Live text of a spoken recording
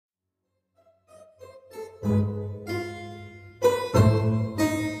Hello,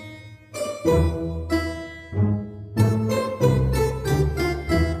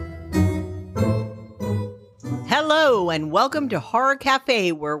 and welcome to Horror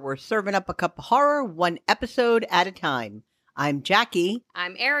Cafe, where we're serving up a cup of horror one episode at a time. I'm Jackie.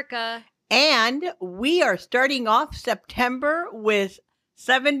 I'm Erica. And we are starting off September with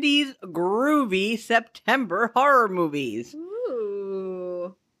 70s groovy September horror movies.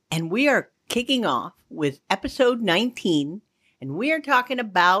 Ooh. And we are kicking off with episode 19, and we are talking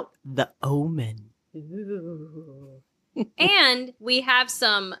about The Omen. Ooh. And we have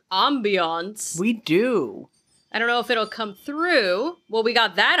some ambiance. We do. I don't know if it'll come through. Well, we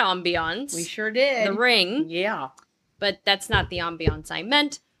got that ambiance. We sure did. The ring. Yeah. But that's not the ambiance I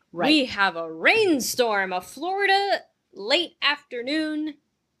meant. Right. We have a rainstorm, a Florida late afternoon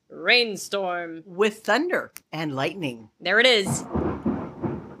rainstorm. With thunder and lightning. There it is.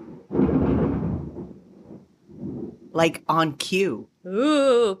 Like on cue.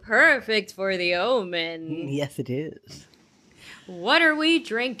 Ooh, perfect for the Omen. Yes, it is. What are we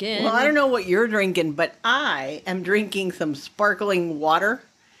drinking? Well, I don't know what you're drinking, but I am drinking some sparkling water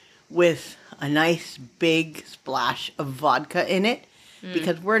with a nice big splash of vodka in it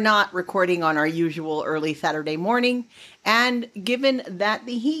because we're not recording on our usual early Saturday morning. And given that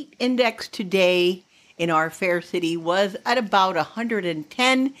the heat index today in our fair city was at about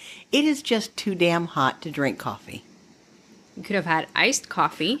 110, it is just too damn hot to drink coffee. You could have had iced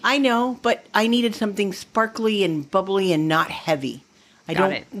coffee. I know, but I needed something sparkly and bubbly and not heavy. I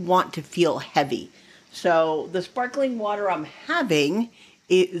don't want to feel heavy. So the sparkling water I'm having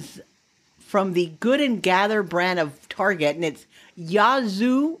is from the Good and Gather brand of Target, and it's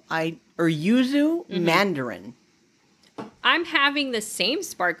Yuzu Mandarin. I'm having the same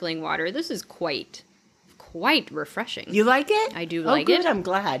sparkling water. This is quite refreshing. You like it? I do like good. it. I'm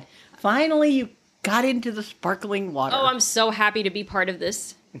glad. Finally, you got into the sparkling water. Oh, I'm so happy to be part of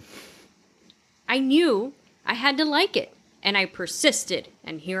this. I knew I had to like it, and I persisted,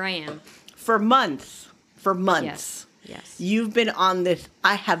 and here I am. For months. Yes. You've been on this,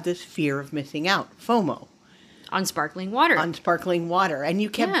 I have this fear of missing out, FOMO. On sparkling water. And you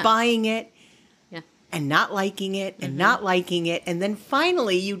kept buying it and not liking it and not liking it. And then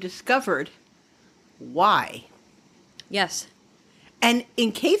finally you discovered why. Yes. And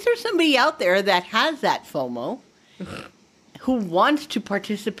in case there's somebody out there that has that FOMO, who wants to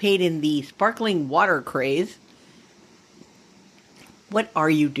participate in the sparkling water craze, what are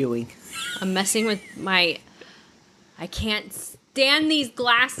you doing? I'm messing with I can't stand these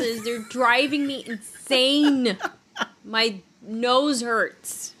glasses. They're driving me insane. My nose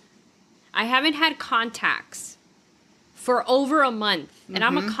hurts. I haven't had contacts for over a month, and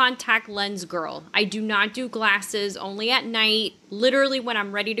I'm a contact lens girl. I do not do glasses, only at night, literally when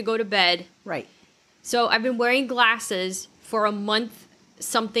I'm ready to go to bed. Right. So I've been wearing glasses for a month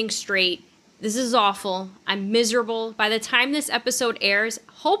something straight. This is awful. I'm miserable. By the time this episode airs,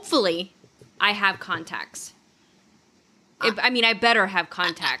 hopefully I have contacts. I better have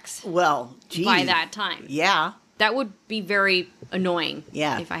contacts. Well, geez. By that time. Yeah. That would be very annoying.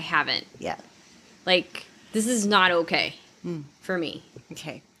 Yeah. If I haven't. Yeah. Like, this is not okay for me.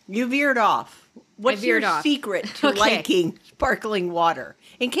 Okay. You veered off. What's your secret to liking sparkling water?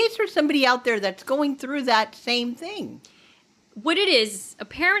 In case there's somebody out there that's going through that same thing. What it is,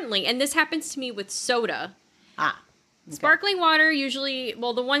 apparently, and this happens to me with soda. Okay. Sparkling water usually,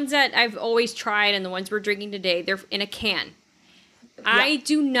 well, the ones that I've always tried and the ones we're drinking today, they're in a can. Yeah. I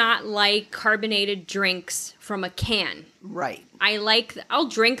do not like carbonated drinks from a can. Right. I'll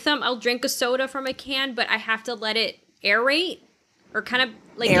drink them. I'll drink a soda from a can, but I have to let it aerate or kind of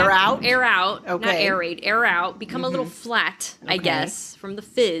like air out. Okay. Not aerate, air out, become a little flat, I guess, from the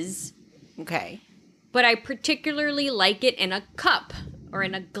fizz. Okay. But I particularly like it in a cup or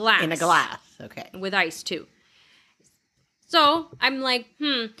in a glass. In a glass, okay. With ice, too. So I'm like,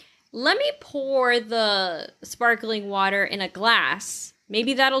 let me pour the sparkling water in a glass.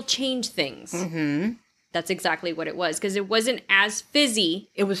 Maybe that'll change things. Mm-hmm. That's exactly what it was, because it wasn't as fizzy.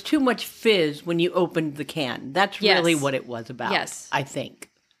 It was too much fizz when you opened the can. That's really what it was about, I think.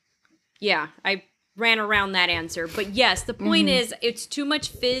 Yeah, I ran around that answer. But yes, the point is it's too much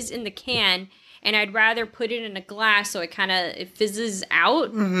fizz in the can, and I'd rather put it in a glass so it fizzes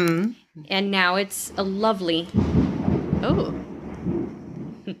out. Mm-hmm. And now it's a lovely... Oh.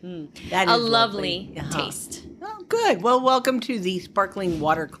 That is a lovely taste. Oh, good. Well, welcome to the Sparkling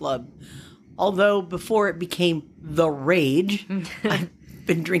Water Club. Although before it became the rage, I've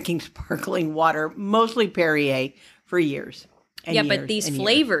been drinking sparkling water, mostly Perrier, for years. But these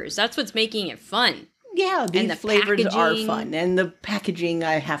flavors, that's what's making it fun. Yeah, these the flavors are packaging. fun. And the packaging,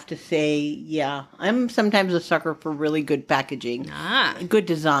 I have to say, yeah. I'm sometimes a sucker for really good packaging. Good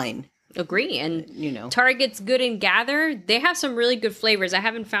design. Agree. And You know. Target's Good and Gather, they have some really good flavors. I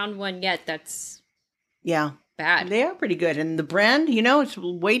haven't found one yet that's Yeah. bad. They are pretty good. And the brand, it's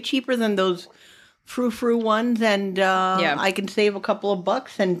way cheaper than those frou-frou ones. And I can save a couple of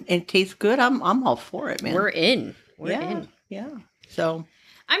bucks and it tastes good. I'm all for it, man. We're in. Yeah. So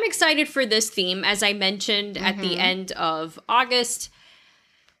I'm excited for this theme. As I mentioned at the end of August,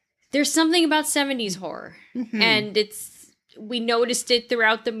 there's something about 70s horror. And we noticed it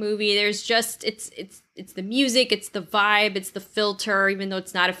throughout the movie. There's just, it's the music, it's the vibe, it's the filter, even though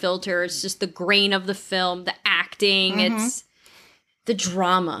it's not a filter. It's just the grain of the film, the acting, it's the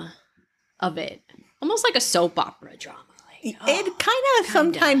drama of it. Almost like a soap opera drama. It kind of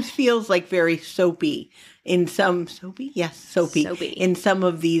sometimes feels like very soapy in some soapy in some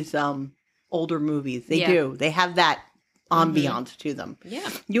of these older movies. They do. They have that ambiance to them. Yeah.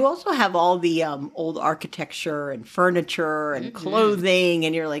 You also have all the old architecture and furniture and clothing,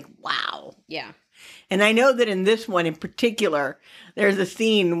 and you're like, wow. Yeah. And I know that in this one in particular, there's a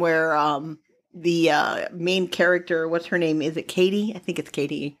scene where the main character, what's her name? Is it Katie? I think it's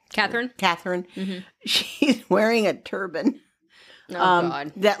Katie. Catherine. She's wearing a turban. Oh,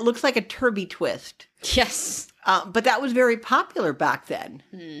 God. That looks like a turby twist. Yes. But that was very popular back then.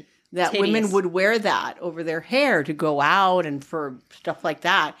 That women would wear that over their hair to go out and for stuff like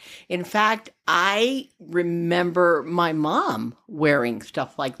that. In fact, I remember my mom wearing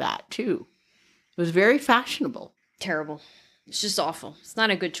stuff like that too. It was very fashionable. Terrible. It's just awful. It's not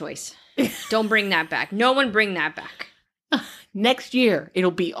a good choice. Don't bring that back. No one bring that back. Next year, it'll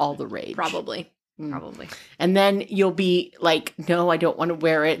be all the rage. Probably. And then you'll be like, no, I don't want to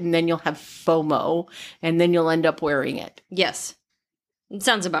wear it. And then you'll have FOMO. And then you'll end up wearing it. Yes. It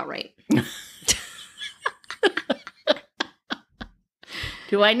sounds about right.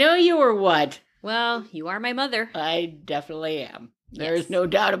 Do I know you or what? Well, you are my mother. I definitely am. There's no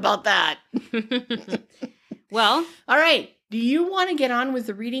doubt about that. Well. All right. Do you want to get on with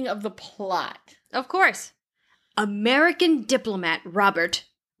the reading of the plot? Of course. American diplomat Robert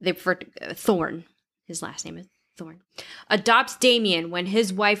Thorne, his last name is Thorne, adopts Damien when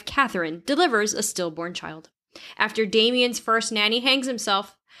his wife Catherine delivers a stillborn child. After Damien's first nanny hangs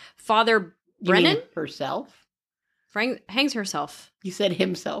himself, Father Brennan... You mean herself? Hangs herself. You said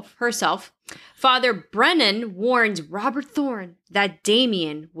himself. Herself. Father Brennan warns Robert Thorne that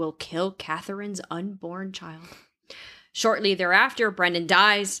Damien will kill Catherine's unborn child. Shortly thereafter, Brennan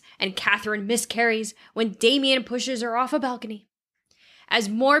dies, and Catherine miscarries when Damien pushes her off a balcony. As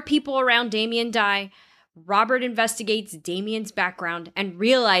more people around Damien die, Robert investigates Damien's background and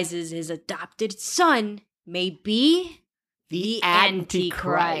realizes his adopted son may be the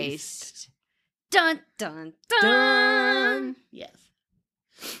Antichrist. Dun, dun, dun. Yes.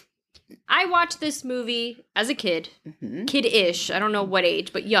 I watched this movie as a kid. Kid-ish. I don't know what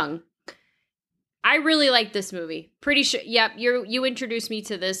age, but young. I really like this movie. Pretty sure. Yep, you introduced me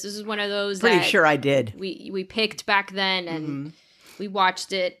to this. This is one of those Pretty sure I did. We picked back then, and we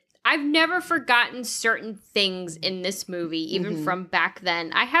watched it. I've never forgotten certain things in this movie, even from back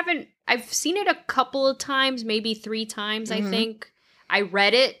then. I've seen it a couple of times, maybe 3 times, I think. I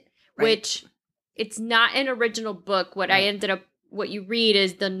read it, which it's not an original book. What you read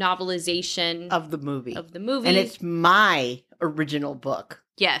is the novelization of the movie. And it's my original book.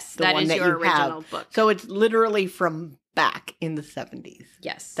 Yes, that is your original book. So it's literally from back in the 70s.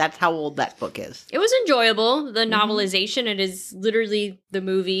 Yes. That's how old that book is. It was enjoyable, the novelization. It is literally the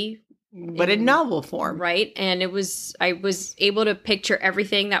movie. But in novel form. Right. And I was able to picture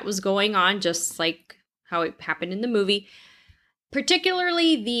everything that was going on, just like how it happened in the movie.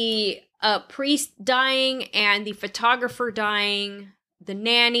 Particularly the priest dying and the photographer dying, the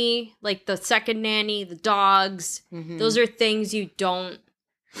nanny, like the second nanny, the dogs. Those are things you don't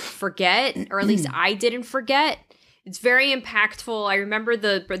forget, or at least I didn't forget. It's very impactful. I remember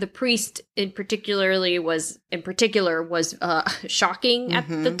the priest in particular was shocking at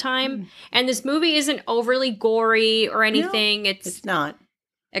the time. And this movie isn't overly gory or anything. No, it's not.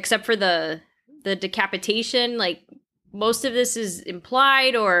 Except for the decapitation. Like, most of this is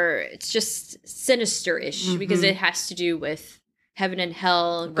implied, or it's just sinister-ish because it has to do with heaven and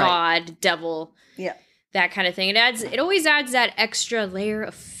hell, God, devil. Yeah. That kind of thing. It always adds that extra layer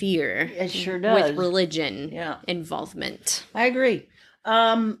of fear. It sure does. With religion involvement. I agree.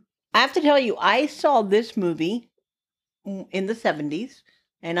 I have to tell you, I saw this movie in the 70s,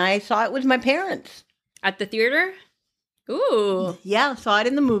 and I saw it with my parents. At the theater? Ooh. Yeah, saw it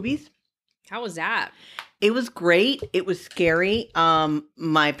in the movies. How was that? It was great. It was scary.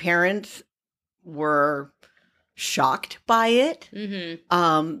 My parents were shocked by it.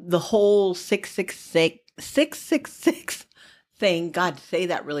 The whole 666 thing, God, say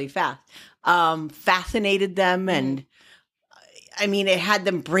that really fast, fascinated them. And I mean, it had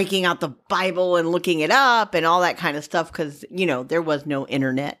them breaking out the Bible and looking it up and all that kind of stuff because, there was no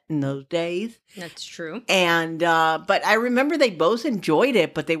internet in those days. That's true. And, but I remember they both enjoyed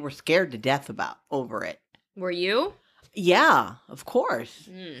it, but they were scared to death over it. Were you? Yeah, of course.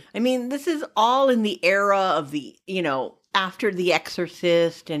 I mean, this is all in the era of after The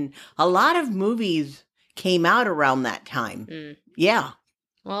Exorcist, and a lot of movies came out around that time. Yeah.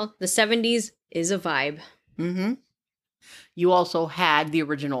 Well, the 70s is a vibe. Mm-hmm. You also had the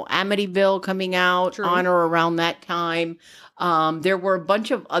original Amityville coming out on or around that time. There were a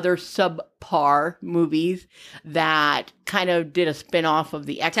bunch of other subpar movies that kind of did a spin-off of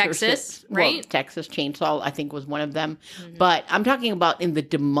The Exorcist. Texas, right? Well, Texas Chainsaw, I think, was one of them. But I'm talking about in the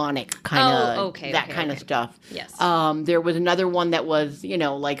demonic kind of, kind of stuff. Yes. There was another one that was,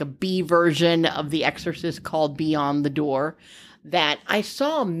 like a B version of The Exorcist called Beyond the Door that I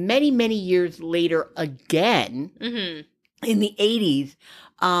saw many, many years later again. In the 80s,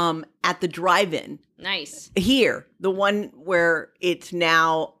 at the drive-in. Nice. Here, the one where it's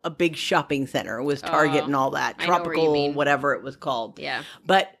now a big shopping center. It was Target and all that. Tropical, whatever it was called. Yeah.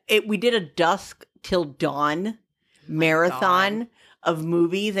 But we did a dusk till dawn marathon of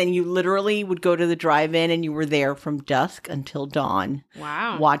movies, and you literally would go to the drive-in and you were there from dusk until dawn.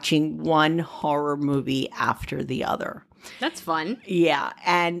 Wow. Watching one horror movie after the other. That's fun. Yeah,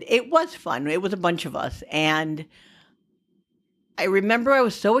 and it was fun. It was a bunch of us, and I remember I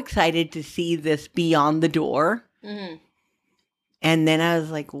was so excited to see this Beyond the Door. And then I was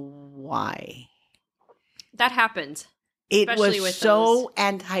like, why? That happened. It was so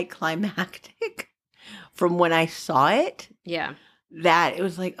anticlimactic from when I saw it. Yeah. That it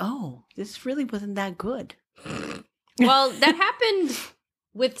was like, oh, this really wasn't that good. Well, that happened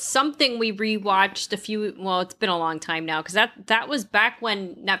with something we rewatched it's been a long time now, because that was back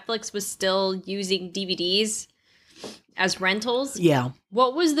when Netflix was still using DVDs as rentals. Yeah.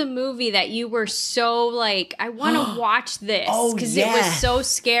 What was the movie that you were so like, I want to watch this? Because it was so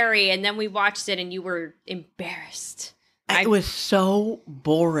scary, and then we watched it and you were embarrassed. It was so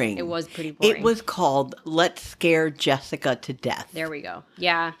boring. It was pretty boring. It was called Let's Scare Jessica to Death. There we go.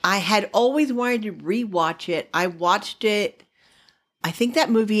 Yeah. I had always wanted to rewatch it. I watched it. I think that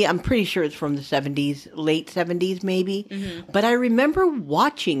movie, I'm pretty sure it's from the 70s, late 70s maybe. But I remember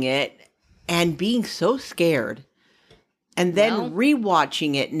watching it and being so scared. And then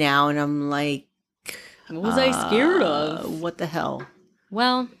rewatching it now, and I'm like, what was I scared of? What the hell?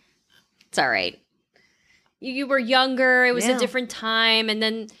 Well, it's all right. You were younger. It was a different time. And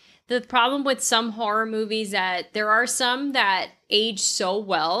then the problem with some horror movies that there are some that age so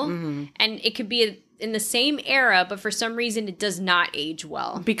well, and it could be in the same era, but for some reason it does not age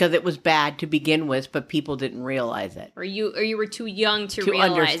well. Because it was bad to begin with, but people didn't realize it. Or you were too young to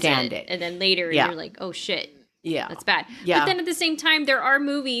realize understand it. And then later you're like, oh shit. Yeah. That's bad. Yeah. But then at the same time, there are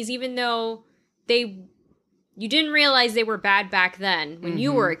movies, even though you didn't realize they were bad back then when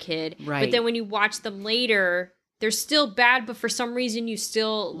you were a kid. Right. But then when you watch them later, they're still bad, but for some reason you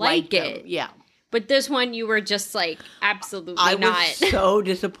still like it. Yeah. But this one, you were just like, absolutely not. I was so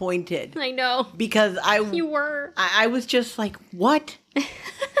disappointed. I know. Because you were. I was just like, what?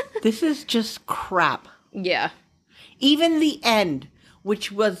 This is just crap. Yeah. Even the end,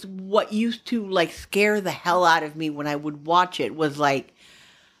 which was what used to like scare the hell out of me when I would watch it, was like,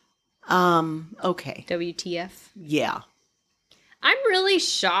 okay. WTF? Yeah. I'm really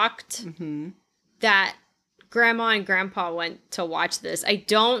shocked that Grandma and Grandpa went to watch this. I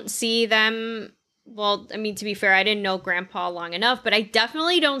don't see them. Well, I mean, to be fair, I didn't know Grandpa long enough, but I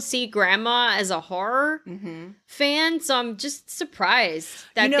definitely don't see Grandma as a horror fan. So I'm just surprised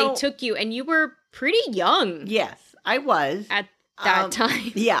that they took you, and you were pretty young. Yes, I was at that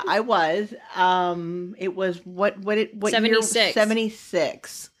time. Yeah, I was. It was what 76. year?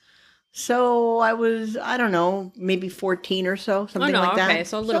 76. So I was, I don't know, maybe 14 or so, something like that. Okay,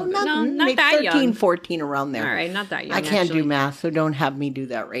 so a little bit. Not maybe that 13, young. 14 around there. All right, not that young. I can't do math, so don't have me do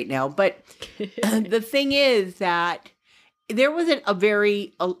that right now. But the thing is that there was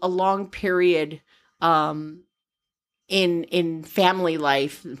a long period in family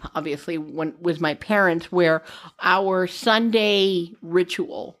life, obviously, with my parents, where our Sunday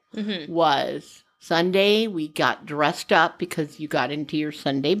ritual was Sunday, we got dressed up because you got into your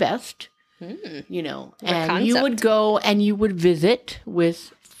Sunday best, and you would go and you would visit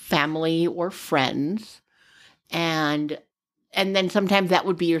with family or friends, and then sometimes that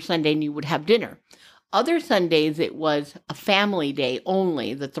would be your Sunday and you would have dinner. Other Sundays, it was a family day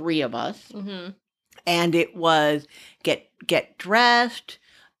only, the three of us. Mm-hmm. And it was get dressed.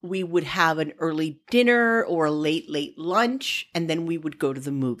 We would have an early dinner or a late lunch, and then we would go to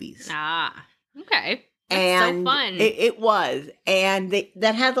the movies. Ah, okay. That's so fun. It was. And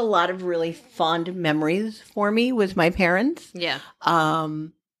that has a lot of really fond memories for me with my parents. Yeah.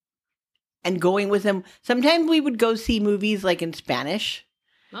 And going with them. Sometimes we would go see movies like in Spanish.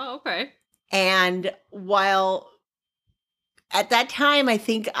 Oh, okay. And while at that time, I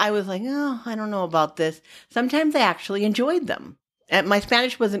think I was like, oh, I don't know about this. Sometimes I actually enjoyed them. And my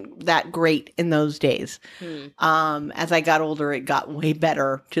Spanish wasn't that great in those days. As I got older, it got way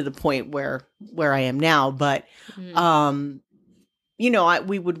better to the point where I am now. But,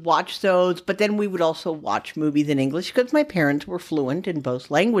 we would watch those. But then we would also watch movies in English because my parents were fluent in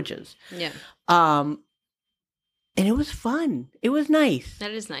both languages. Yeah. And it was fun. It was nice.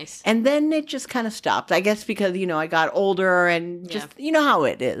 That is nice. And then it just kind of stopped. I guess because, I got older and just, you know how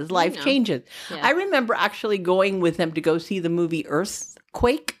it is. Life changes. Yeah. I remember actually going with them to go see the movie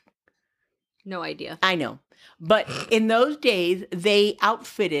Earthquake. No idea. I know. But in those days, they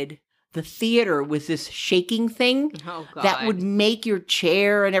outfitted the theater with this shaking thing that would make your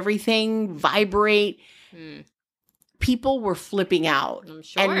chair and everything vibrate. People were flipping out. I'm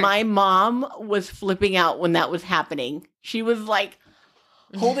sure. And my mom was flipping out when that was happening. She was like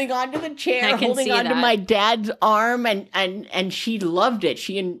holding on to the chair, holding on to my dad's arm, and she loved it.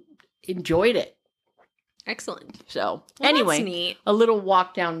 She enjoyed it. Excellent. So anyway, that's neat. A little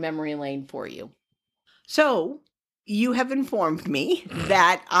walk down memory lane for you. So you have informed me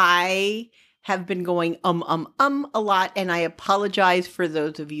that I have been going a lot, and I apologize for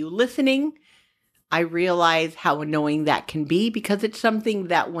those of you listening. I realize how annoying that can be because it's something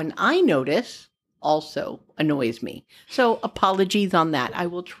that when I notice also annoys me. So apologies on that. I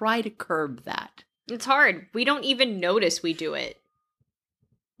will try to curb that. It's hard. We don't even notice we do it.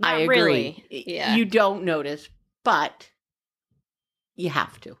 Not I agree. Really. Yeah. You don't notice, but you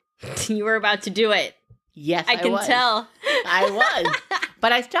have to. You were about to do it. Yes, I can tell. I was.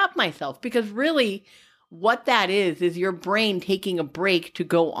 But I stopped myself because really what that is your brain taking a break to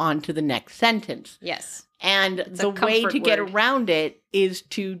go on to the next sentence. Yes. And the way to get around it is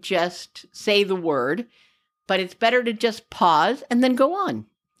to just say the word, but it's better to just pause and then go on.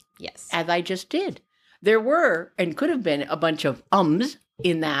 Yes. As I just did. There were and could have been a bunch of ums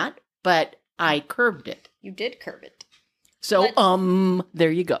in that, but I curbed it. You did curb it. So,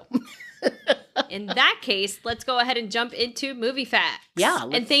 there you go. In that case, let's go ahead and jump into movie facts. Yeah.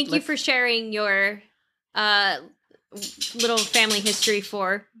 And thank you for sharing your little family history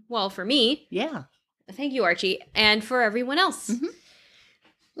for me. Yeah. Thank you, Archie. And for everyone else. Mm-hmm.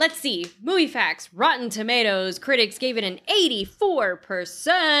 Let's see. Movie facts. Rotten Tomatoes. Critics gave it an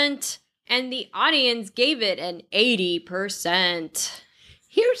 84%. And the audience gave it an 80%.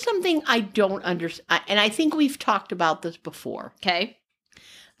 Here's something I don't understand. And I think we've talked about this before. Okay.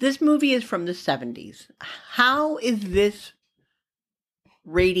 This movie is from the 70s. How is this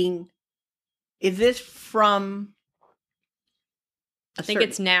rating? Is this from... I think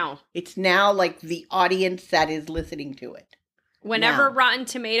it's now. It's now like the audience that is listening to it. Whenever Rotten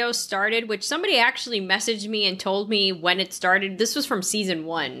Tomatoes started, which somebody actually messaged me and told me when it started. This was from season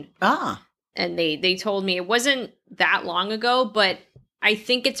 1. Ah. And they told me it wasn't that long ago, but I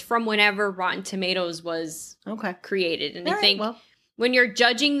think it's from whenever Rotten Tomatoes was created. And I think when you're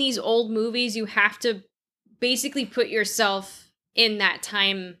judging these old movies, you have to basically put yourself in that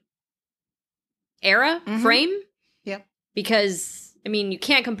time era frame. Yep. Because, I mean, you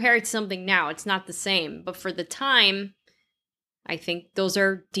can't compare it to something now. It's not the same. But for the time, I think those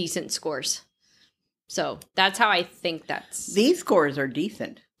are decent scores. So that's how I think that's... These scores are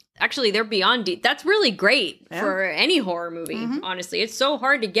decent. Actually, they're beyond that's really great for any horror movie, honestly. It's so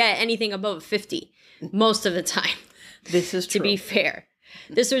hard to get anything above 50 most of the time. This is true. To be fair.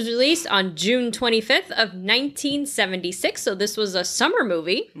 This was released on June 25th of 1976, so this was a summer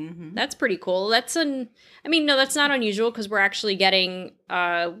movie. Mm-hmm. That's pretty cool. That's not unusual because we're actually getting,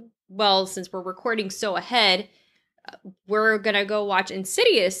 since we're recording so ahead, we're going to go watch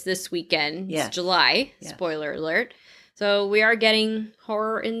Insidious this weekend. Yes. It's July. Yes. Spoiler alert. So we are getting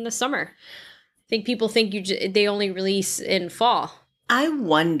horror in the summer. I think people think they only release in fall. I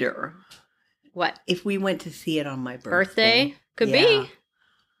wonder... What? If we went to see it on my birthday. Could be.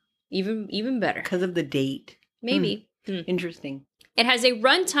 Even better. Because of the date. Maybe. Interesting. It has a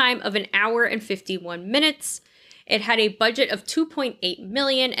runtime of 1 hour and 51 minutes. It had a budget of $2.8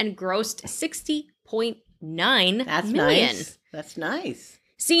 million and grossed $60.9 million. Nice. That's nice.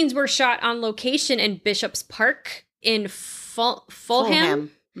 Scenes were shot on location in Bishop's Park in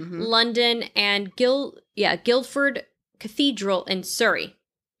Fulham. London, and Guildford Cathedral in Surrey.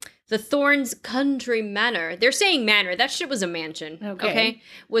 The Thorns Country Manor, they're saying manor, that shit was a mansion, okay?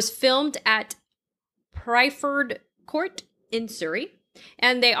 Was filmed at Pryford Court in Surrey,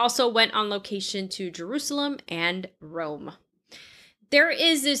 and they also went on location to Jerusalem and Rome. There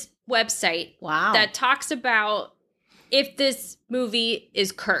is this website that talks about if this movie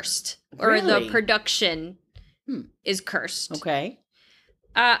is cursed or the production is cursed. Okay.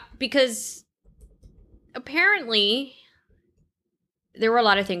 Because apparently there were a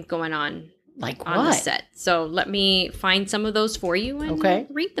lot of things going on on the set. So let me find some of those for you and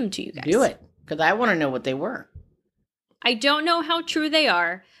read them to you guys. Do it, because I want to know what they were. I don't know how true they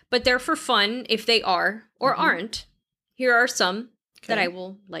are, but they're for fun if they are or aren't. Here are some that I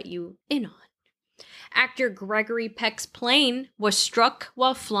will let you in on. Actor Gregory Peck's plane was struck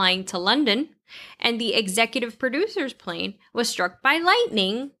while flying to London, and the executive producer's plane was struck by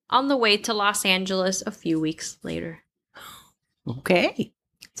lightning on the way to Los Angeles a few weeks later. Okay.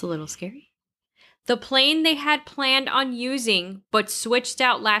 It's a little scary. The plane they had planned on using but switched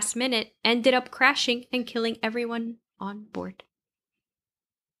out last minute ended up crashing and killing everyone on board.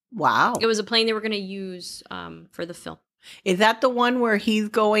 Wow. It was a plane they were going to use for the film. Is that the one where he's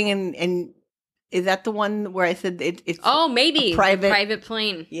going and is that the one where I said it's maybe a private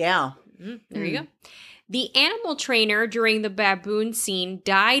plane? Yeah. There you go. The animal trainer during the baboon scene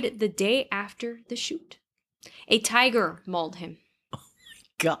died the day after the shoot. A tiger mauled him. Oh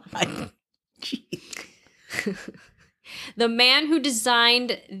my God. Jeez. The man who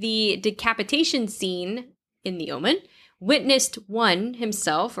designed the decapitation scene in The Omen witnessed one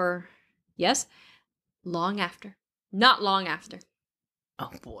himself, long after. Not long after.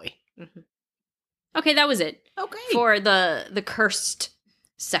 Oh boy. Okay, that was it. Okay. For the cursed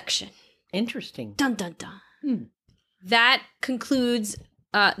section. Interesting. Dun dun dun. That concludes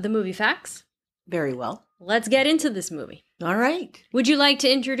the movie facts. Very well. Let's get into this movie. All right. Would you like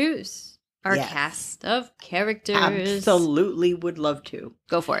to introduce our cast of characters? Absolutely would love to.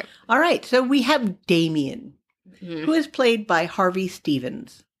 Go for it. All right. So we have Damien, who is played by Harvey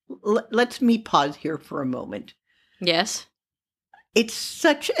Stevens. Let's me pause here for a moment. Yes. It's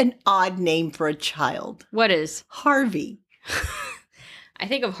such an odd name for a child. What is? Harvey. I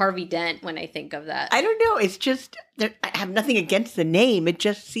think of Harvey Dent when I think of that. I don't know. It's just, I have nothing against the name. It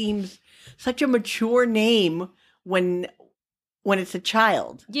just seems such a mature name when it's a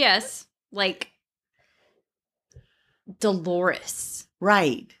child. Yes. Like Dolores.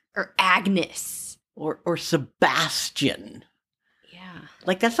 Right. Or Agnes. Or Sebastian. Yeah.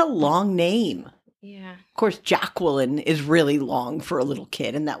 Like, that's a long name. Yeah. Of course, Jacqueline is really long for a little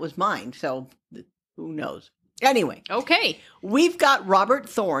kid, and that was mine. So who knows? Anyway. Okay. We've got Robert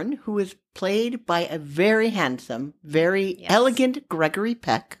Thorne, who is played by a very handsome, very elegant Gregory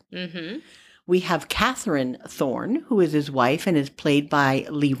Peck. We have Catherine Thorne, who is his wife and is played by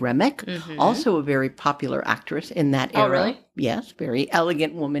Lee Remick, also a very popular actress in that era. Oh, really? Yes, very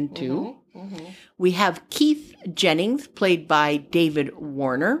elegant woman, too. We have Keith Jennings, played by David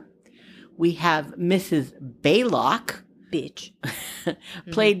Warner. We have Mrs. Baylock, bitch,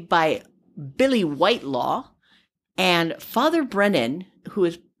 played by Billy Whitelaw, and Father Brennan, who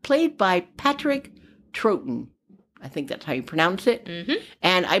is played by Patrick Troughton. I think that's how you pronounce it.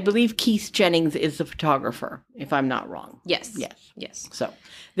 And I believe Keith Jennings is the photographer, if I'm not wrong. Yes. Yes. So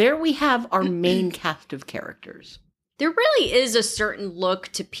there we have our main cast of characters. There really is a certain look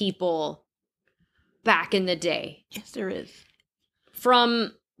to people back in the day. Yes, there is.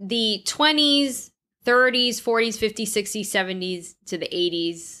 From the 20s, 30s, 40s, 50s, 60s, 70s to the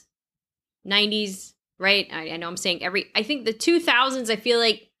 80s, 90s, right? I know I'm saying I think the 2000s, I feel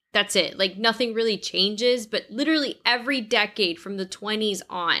like that's it. Like nothing really changes, but literally every decade from the 20s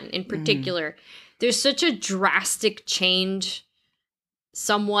on in particular, there's such a drastic change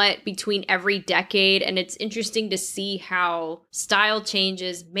somewhat between every decade. And it's interesting to see how style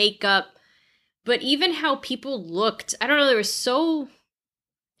changes, makeup, but even how people looked. I don't know, they were so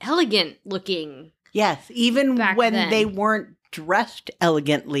elegant looking. Yes, even when then. they weren't dressed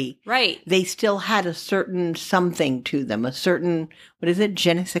elegantly. Right. They still had a certain something to them, a certain, what is it,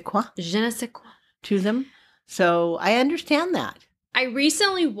 je ne sais quoi? Je ne sais quoi. To them. So I understand that. I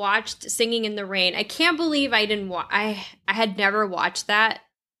recently watched Singing in the Rain. I can't believe I didn't I had never watched that,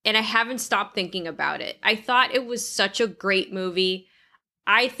 and I haven't stopped thinking about it. I thought it was such a great movie.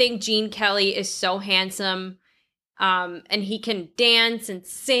 I think Gene Kelly is so handsome, and he can dance and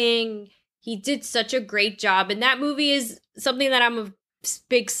sing. He did such a great job, and that movie is something that I'm a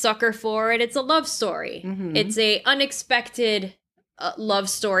big sucker for, and it's a love story. It's a unexpected love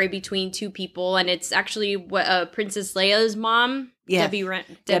story between two people, and it's actually Princess Leia's mom Yes.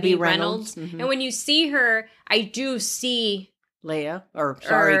 Debbie Reynolds. And when you see her, I do see Leia, or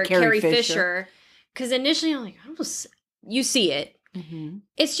Carrie Fisher. Because initially I'm like, you see it. Mm-hmm.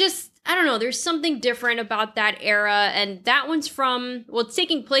 It's just, I don't know, there's something different about that era. And that one's from, well, it's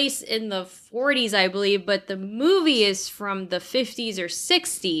taking place in the 40s, I believe, but the movie is from the 50s or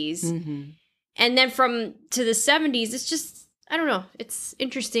 60s. Mm-hmm. And then from to the 70s, it's just, I don't know. It's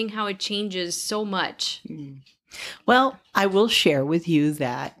interesting how it changes so much. Mm. Well, I will share with you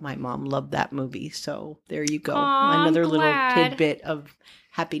that my mom loved that movie. So there you go. Aw, Another I'm little glad. tidbit of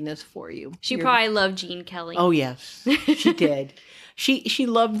happiness for you. She probably loved Gene Kelly. Oh, yes. She did. She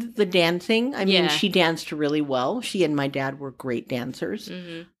loved the dancing. I mean, she danced really well. She and my dad were great dancers.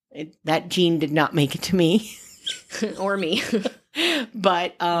 Mm-hmm. That gene did not make it to me. Or me.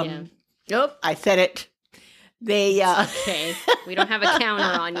 But, nope, I said it. They, okay. We don't have a counter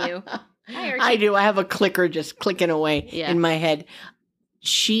on you. Hi, Archie. I do. I have a clicker just clicking away in my head.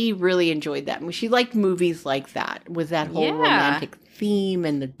 She really enjoyed that. She liked movies like that with that whole romantic theme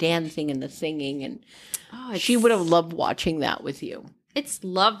and the dancing and the singing. And she would have loved watching that with you. It's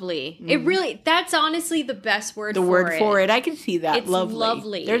lovely. Mm. It really, that's honestly the best word for it. The word for it. I can see that. It's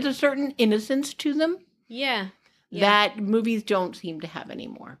lovely. There's a certain innocence to them. Yeah. That movies don't seem to have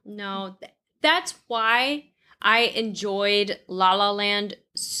anymore. No. That's why I enjoyed La La Land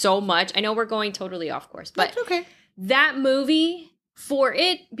so much. I know we're going totally off course, but that's okay. That movie, for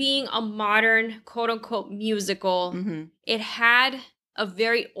it being a modern, quote unquote, musical, it had a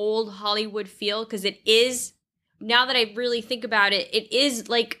very old Hollywood feel because it is, now that I really think about it, it is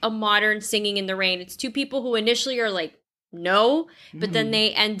like a modern Singing in the Rain. It's two people who initially are like, no, but then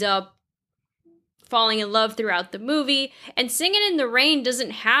they end up falling in love throughout the movie. And Singing in the Rain doesn't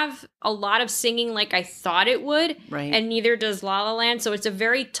have a lot of singing like I thought it would. Right. And neither does La La Land. So it's a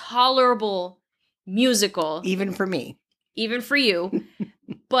very tolerable musical. Even for me. Even for you.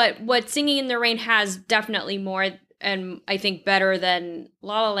 But what Singing in the Rain has definitely more, and I think better than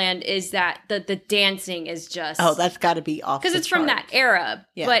La La Land, is that the dancing is just... Oh, that's got to be off the because it's from that era.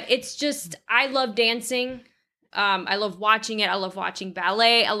 Yeah. But it's just, I love dancing. I love watching it. I love watching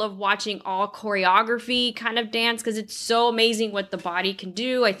ballet. I love watching all choreography kind of dance because it's so amazing what the body can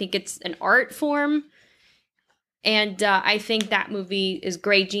do. I think it's an art form. And I think that movie is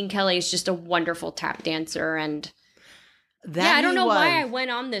great. Gene Kelly is just a wonderful tap dancer. And I don't know why I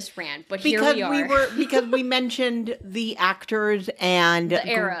went on this rant, but here we are. Because we mentioned the actors and the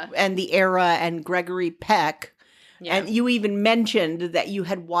era. And Gregory Peck. Yeah. And you even mentioned that you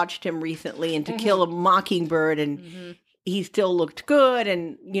had watched him recently in To Kill a Mockingbird, and he still looked good,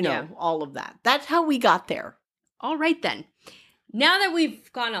 and, all of that. That's how we got there. All right, then. Now that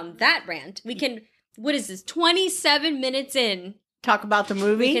we've gone on that rant, we can, 27 minutes in? Talk about the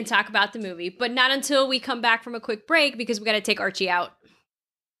movie? We can talk about the movie, but not until we come back from a quick break, because we got to take Archie out.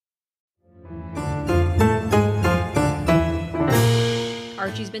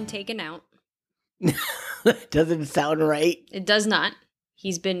 Archie's been taken out. Doesn't sound right. It does not.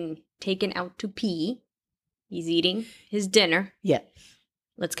 He's been taken out to pee. He's eating his dinner. Yes.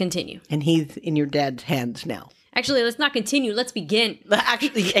 Let's continue. And he's in your dad's hands now. Actually, let's not continue. Let's begin.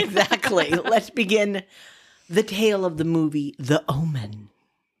 Actually, exactly. Let's begin the tale of the movie, The Omen.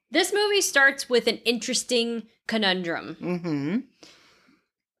 This movie starts with an interesting conundrum. Mm-hmm.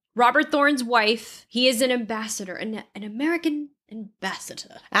 Robert Thorne's wife, he is an ambassador, an American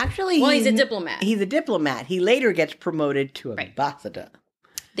ambassador. Actually, he's a diplomat. He's a diplomat. He later gets promoted to ambassador.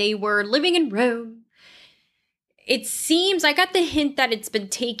 They were living in Rome. It seems, I got the hint that it's been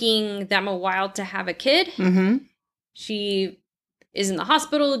taking them a while to have a kid. Mm-hmm. She is in the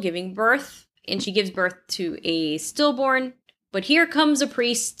hospital giving birth, and she gives birth to a stillborn. But here comes a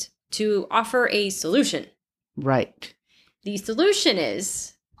priest to offer a solution. Right. The solution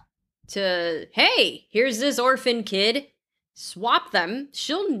is to, hey, here's this orphan kid. Swap them.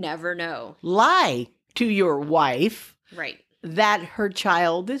 She'll never know. Lie to your wife. Right. That her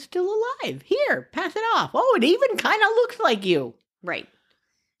child is still alive. Here, pass it off. Oh, it even kind of looks like you. Right.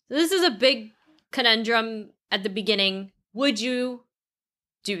 So this is a big conundrum at the beginning. Would you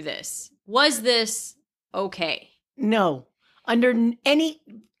do this? Was this okay? No. Under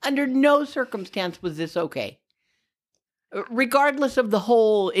no circumstance was this okay. Regardless of the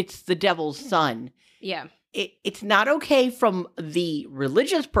whole, it's the devil's son. Yeah. It's not okay from the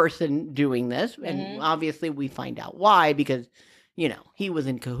religious person doing this. And obviously we find out why, because, he was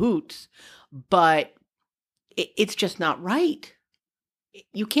in cahoots. But it's just not right.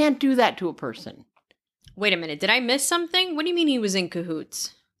 You can't do that to a person. Wait a minute. Did I miss something? What do you mean he was in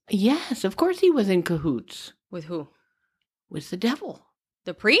cahoots? Yes, of course he was in cahoots. With who? With the devil.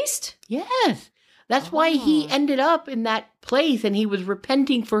 The priest? Yes. That's why he ended up in that place, and he was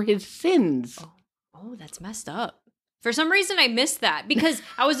repenting for his sins. Oh, that's messed up. For some reason, I missed that because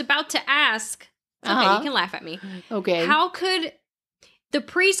I was about to ask. It's okay, you can laugh at me. Okay. How could the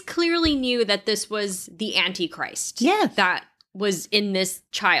priest clearly knew that this was the Antichrist? Yes. That was in this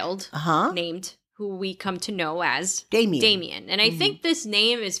child named, who we come to know as Damien. And I think this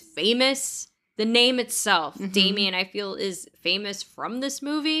name is famous. The name itself, Damien, I feel is famous from this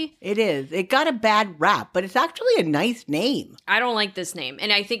movie. It is. It got a bad rap, but it's actually a nice name. I don't like this name.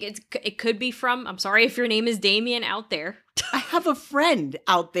 And I think it could be from, I'm sorry if your name is Damien out there. I have a friend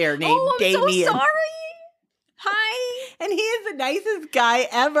out there named Damien. I'm so sorry. Hi. And he is the nicest guy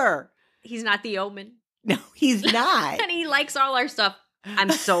ever. He's not the Omen. No, he's not. And he likes all our stuff.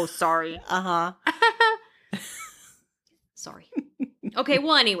 I'm so sorry. Sorry. Okay,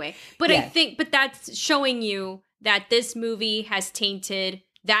 well, anyway. But yes. I think, that's showing you that this movie has tainted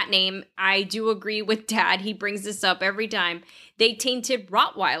that name. I do agree with Dad. He brings this up every time. They tainted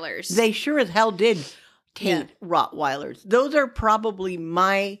Rottweilers. They sure as hell did taint Rottweilers. Those are probably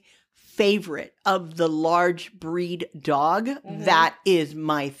my favorite of the large breed dog. That is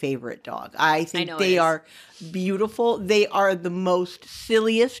my favorite dog. I think they are beautiful. They are the most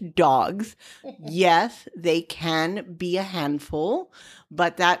silliest dogs. Yes, they can be a handful,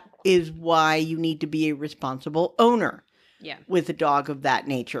 but that is why you need to be a responsible owner. Yeah. With a dog of that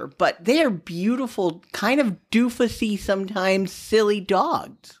nature. But they are beautiful, kind of doofusy, sometimes silly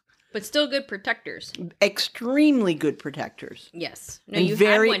dogs. But still good protectors. Extremely good protectors. Yes. No, you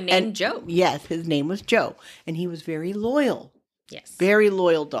had one named Joe. Yes, his name was Joe. And he was very loyal. Yes. Very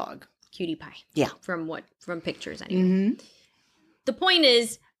loyal dog. Cutie pie. Yeah. From pictures anyway. The point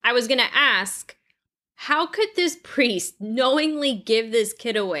is, I was going to ask, how could this priest knowingly give this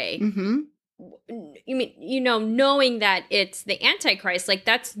kid away? You mean, knowing that it's the Antichrist, like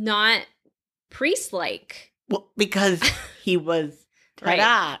that's not priest-like. Well, because he was...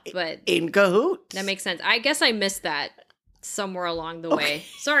 Right, but in cahoots. That makes sense. I guess I missed that somewhere along the way.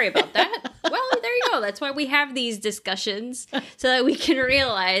 Sorry about that. Well, there you go. That's why we have these discussions, so that we can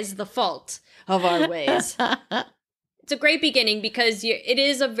realize the fault of our ways. It's a great beginning because it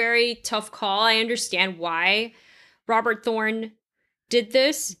is a very tough call. I understand why Robert Thorne did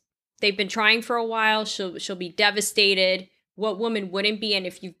this. They've been trying for a while. She'll be devastated. What woman wouldn't be? And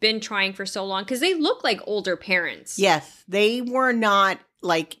if you've been trying for so long, because they look like older parents. Yes, they were not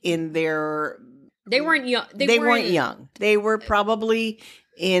like in their... They weren't young. They weren't young. They were probably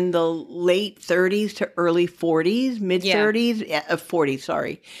in the late 30s to early 40s, mid 30s, 40s,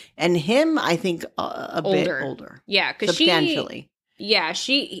 sorry. And him, I think, a bit older. Yeah, because substantially.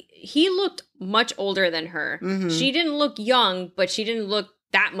 He looked much older than her. She didn't look young, but she didn't look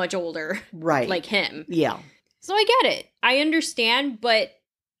that much older. Right. Like him. Yeah. So I get it. I understand, but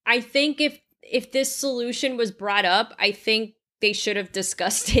I think if this solution was brought up, I think they should have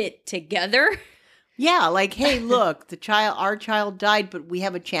discussed it together. Yeah, like, hey, look, our child died, but we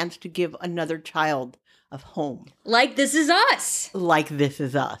have a chance to give another child a home. Like This Is Us. Like This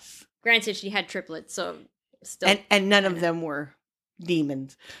Is Us. Granted, she had triplets, so still. And none of them were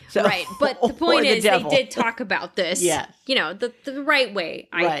demons. So, right, but the point is, they did talk about this. Yes. The right way,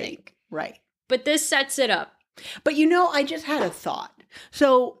 I think. Right. But this sets it up. But I just had a thought.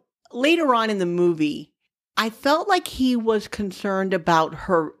 So later on in the movie, I felt like he was concerned about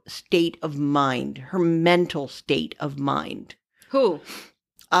her state of mind, her mental state of mind. Who?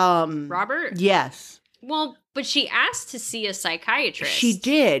 Robert? Yes. Well, but she asked to see a psychiatrist. She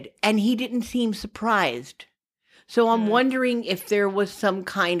did, and he didn't seem surprised. So I'm wondering if there was some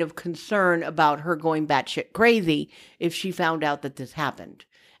kind of concern about her going batshit crazy if she found out that this happened.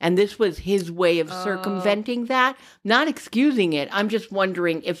 And this was his way of circumventing that. Not excusing it. I'm just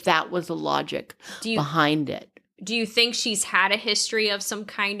wondering if that was the logic behind it. Do you think she's had a history of some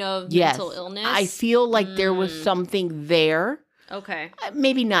kind of mental illness? I feel like there was something there. Okay.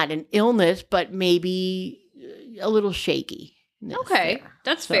 Maybe not an illness, but maybe a little shaky. Okay. There.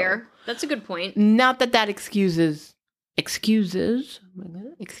 That's fair. That's a good point. Not that excuses?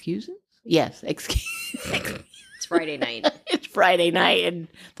 Yes, It's Friday night. It's Friday night and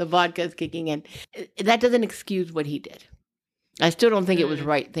the vodka's kicking in. That doesn't excuse what he did. I still don't think it was the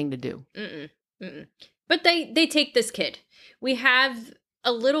right thing to do. But they take this kid. We have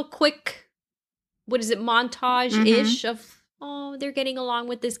a little quick, montage-ish of, they're getting along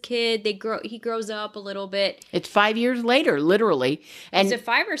with this kid. He grows up a little bit. It's 5 years later, literally. And is it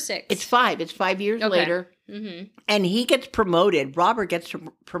 5 or 6? It's 5. It's 5 years later. And he gets promoted. Robert gets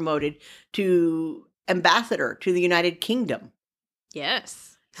promoted to ambassador to the United Kingdom.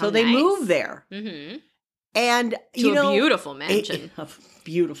 Yes. So they move there. And, To a beautiful mansion.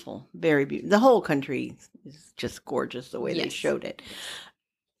 Beautiful. Very beautiful. The whole country is just gorgeous the way they Yes. showed it.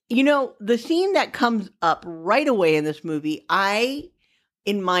 The scene that comes up right away in this movie,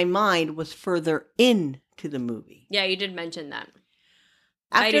 in my mind, was further into the movie. Yeah, you did mention that.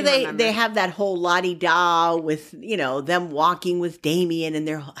 After they have that whole la-di-da with, them walking with Damien and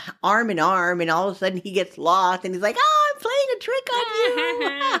they're arm in arm, and all of a sudden he gets lost and he's like, oh, I'm playing a trick on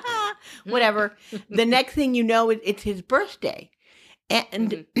you. Whatever. The next thing you know, it's his birthday.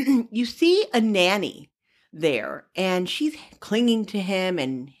 And you see a nanny there, and she's clinging to him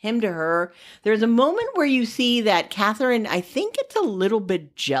and him to her. There's a moment where you see that Catherine, I think it's a little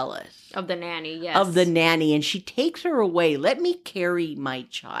bit jealous. Of the nanny, yes. Of the nanny, and she takes her away. Let me carry my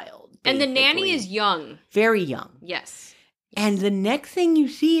child. Basically. And the nanny is young. Very young. Yes. And the next thing you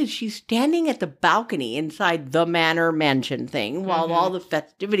see is she's standing at the balcony inside the manor mansion thing while all the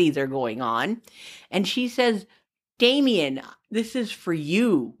festivities are going on. And she says, Damien, this is for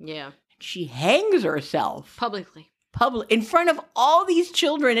you. Yeah. She hangs herself. Publicly. In front of all these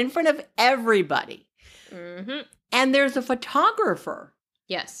children, in front of everybody. Mm-hmm. And there's a photographer.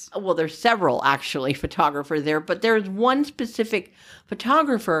 Yes. Well, there's several, actually, photographers there, but there's one specific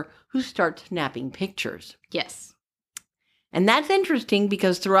photographer who starts snapping pictures. Yes. And that's interesting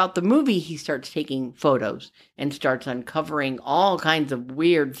because throughout the movie, he starts taking photos and starts uncovering all kinds of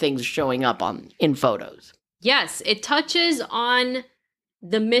weird things showing up in photos. Yes, it touches on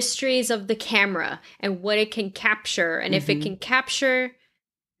the mysteries of the camera and what it can capture. And if it can capture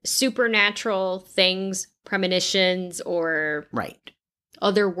supernatural things, premonitions, or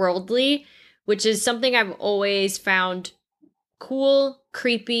otherworldly, which is something I've always found cool,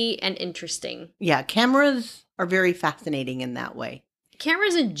 creepy, and interesting. Yeah, cameras are very fascinating in that way.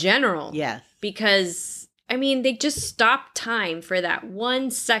 Cameras in general. Yes. Because, they just stop time for that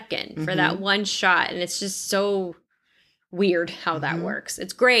 1 second, for that one shot. And it's just so weird how that works.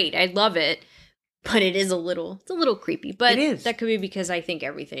 It's great. I love it. But it's a little creepy. But it is. That could be because I think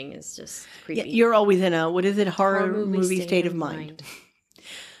everything is just creepy. Yeah, you're always in a, horror movie state of mind.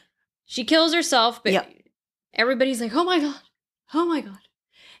 She kills herself, but everybody's like, oh my God. Oh my God.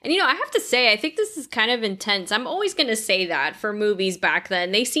 And, I have to say, I think this is kind of intense. I'm always going to say that for movies back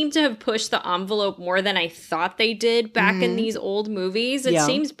then. They seem to have pushed the envelope more than I thought they did back in these old movies. It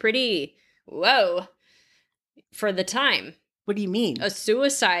seems pretty, whoa, for the time. What do you mean? A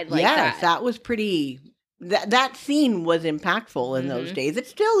suicide like that. Yes, that was pretty, that scene was impactful in those days. It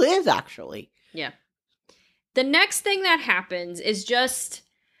still is, actually. Yeah. The next thing that happens is just,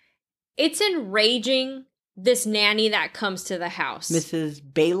 it's enraging. This nanny that comes to the house. Mrs.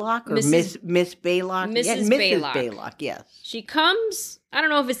 Baylock or Miss Baylock? Mrs. Mrs. Baylock, yes. She comes, I don't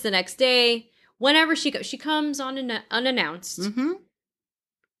know if it's the next day, whenever she comes unannounced,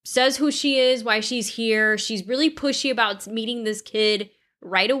 says who she is, why she's here. She's really pushy about meeting this kid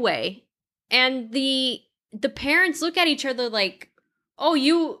right away. And the parents look at each other like, oh,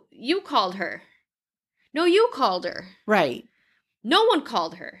 you called her. No, you called her. Right. No one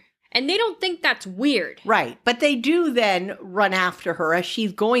called her. And they don't think that's weird. Right. But they do then run after her as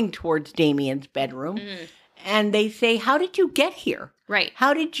she's going towards Damien's bedroom. And they say, how did you get here? Right.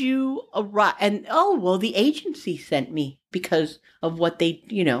 How did you arrive? And, the agency sent me because of what they,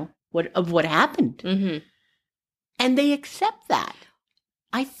 what happened. And they accept that.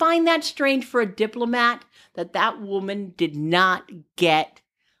 I find that strange for a diplomat that woman did not get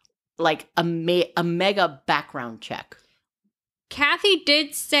like a mega background check. Kathy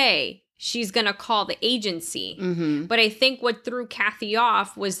did say she's going to call the agency. But I think what threw Kathy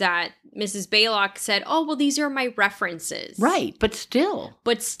off was that Mrs. Baylock said, oh, well, these are my references. Right. But still.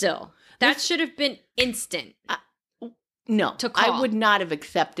 That should have been instant. No, to call. I would not have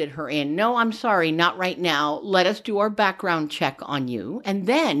accepted her in. No, I'm sorry, not right now. Let us do our background check on you, and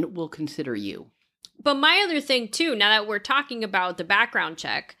then we'll consider you. But my other thing, too, now that we're talking about the background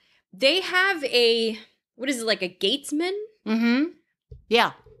check, they have like a gatesman?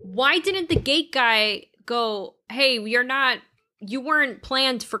 Yeah. Why didn't the gate guy go, hey, you weren't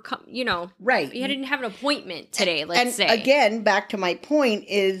planned for, right. You didn't have an appointment today, let's say. And again, back to my point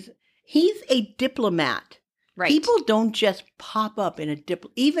is he's a diplomat. Right. People don't just pop up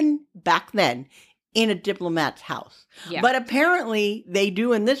even back then, in a diplomat's house. Yeah. But apparently they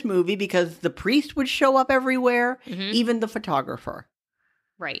do in this movie because the priest would show up everywhere, even the photographer.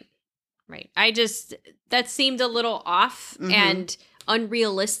 Right. That seemed a little off and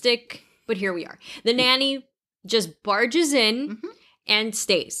unrealistic, but here we are. The nanny just barges in and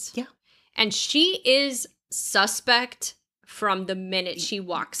stays. Yeah. And she is suspect from the minute she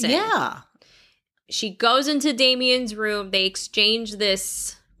walks in. Yeah. She goes into Damien's room. They exchange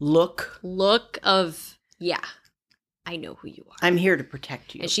this look of Yeah. I know who you are. I'm here to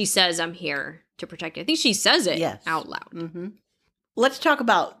protect you. And she says, I'm here to protect you. I think she says it out loud. Mm-hmm. Let's talk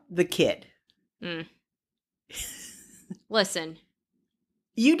about the kid. Listen.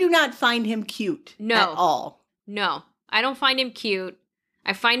 You do not find him cute at all. No. I don't find him cute.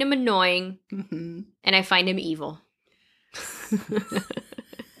 I find him annoying. Mm-hmm. And I find him evil.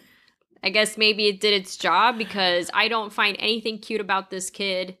 I guess maybe it did its job because I don't find anything cute about this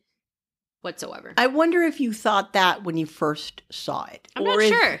kid whatsoever. I wonder if you thought that when you first saw it. I'm not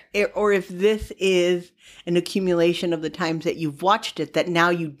sure. Or if this is an accumulation of the times that you've watched it that now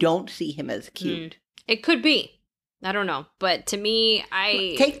you don't see him as cute. It could be. I don't know. But to me,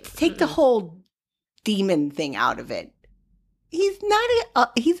 Take the whole demon thing out of it. He's not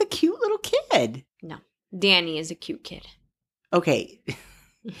he's a cute little kid. No. Danny is a cute kid. Okay.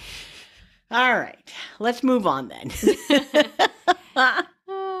 All right. Let's move on then.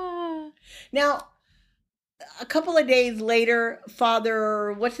 Now, a couple of days later,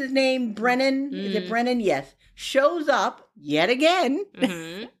 Father, what's his name? Brennan? Is it Brennan? Yes. Shows up yet again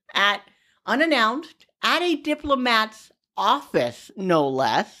at unannounced at a diplomat's office, no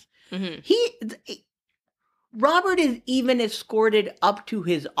less. Robert is even escorted up to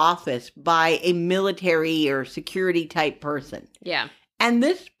his office by a military or security type person. Yeah. And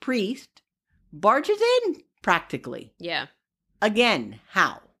this priest barges in practically. Yeah. Again,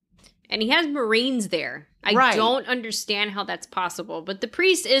 how? And he has Marines there. I don't understand how that's possible. But the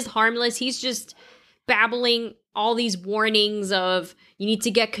priest is harmless. He's just babbling all these warnings of you need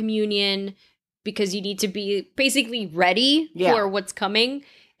to get communion because you need to be basically ready for what's coming.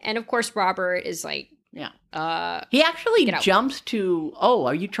 And of course, Robert is like, he actually jumps to,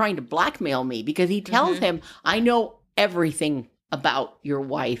 are you trying to blackmail me? Because he tells him, I know everything about your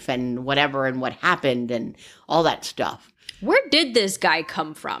wife and whatever and what happened and all that stuff. Where did this guy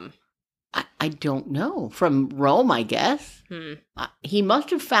come from? I don't know. From Rome, I guess. He must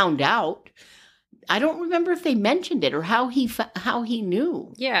have found out. I don't remember if they mentioned it or how he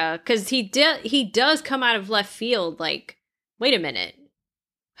knew. Yeah, because he does come out of left field. Like, wait a minute,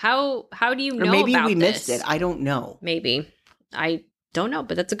 how do you know? Or maybe about we this? missed it. I don't know. Maybe I don't know,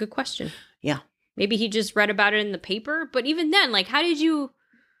 but that's a good question. Yeah, maybe he just read about it in the paper. But even then, like, how did you?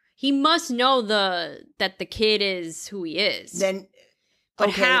 He must know that the kid is who he is. Then. But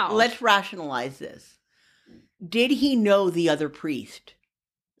okay, how? Let's rationalize this. Did he know the other priest?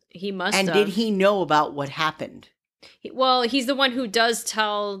 He must have. And did he know about what happened? Well, he's the one who does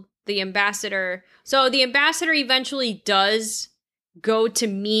tell the ambassador. So the ambassador eventually does go to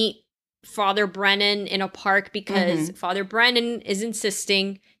meet Father Brennan in a park because Father Brennan is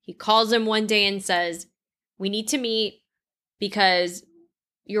insisting. He calls him one day and says, we need to meet because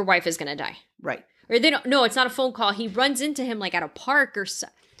your wife is going to die. Right. Or they don't. No, it's not a phone call. He runs into him like at a park or so.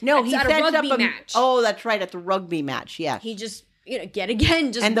 No, he at sets a rugby up match. Oh, that's right, at the rugby match. Yes. He just yet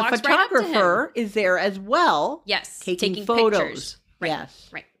again just and the walks photographer right up to him. Is there as well. Yes, taking photos. Pictures. Right, yes,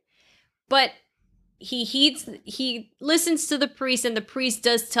 right. But he listens to the priest, and the priest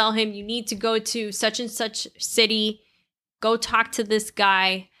does tell him you need to go to such and such city. Go talk to this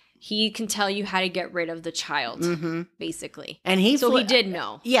guy. He can tell you how to get rid of the child, basically. And he did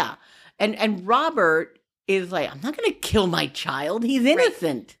know. Yeah. And Robert is like, I'm not going to kill my child. He's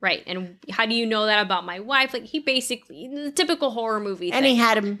innocent. Right. And how do you know that about my wife? Like, he basically, the typical horror movie and thing. he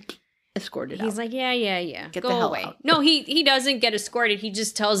had him escorted out. He's like, yeah. Get Go the hell away. out. No, he doesn't get escorted. He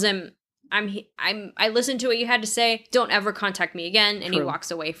just tells him, I listened to what you had to say. Don't ever contact me again. And he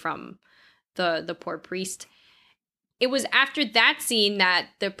walks away from the poor priest. It was after that scene that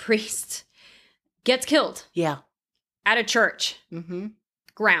the priest gets killed. Yeah. At a church.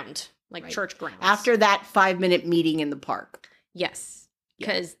 Ground. Like church grounds. After that 5-minute meeting in the park. Yes.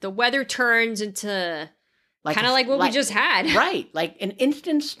 Because the weather turns into kind of like what we just had. Right. Like an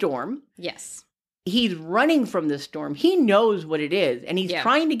instant storm. Yes. He's running from the storm. He knows what it is. And he's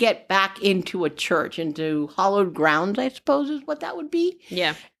trying to get back into a church, into hallowed grounds, I suppose is what that would be.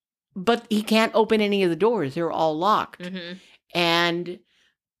 Yeah. But he can't open any of the doors. They're all locked. And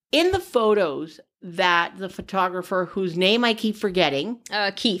in the photos that the photographer, whose name I keep forgetting.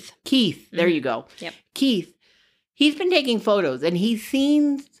 Keith. There you go. Yep. Keith. He's been taking photos and he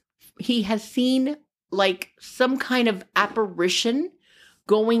has seen like some kind of apparition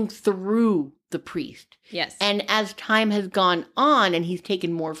going through the priest. Yes. And as time has gone on and he's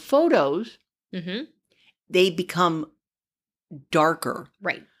taken more photos, they become darker.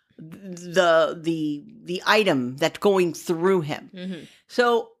 Right. The item that's going through him.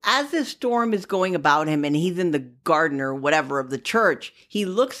 So as this storm is going about him and he's in the garden or whatever of the church, he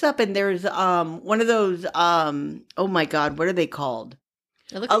looks up and there's one of those oh my God, what are they called?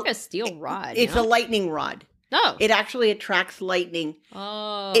 It looks like a steel rod. It's a lightning rod. Oh. It actually attracts lightning.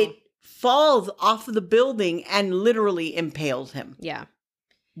 Oh. It falls off of the building and literally impales him. Yeah.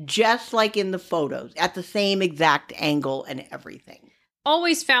 Just like in the photos, at the same exact angle and everything.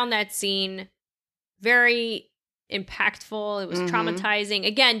 Always found that scene very impactful. It was traumatizing.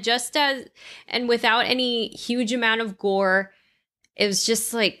 Again, just as, and without any huge amount of gore, it was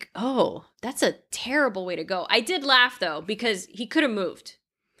just like, oh, that's a terrible way to go. I did laugh, though, because he could have moved.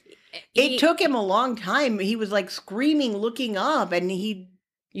 It took him a long time. He was like screaming, looking up, and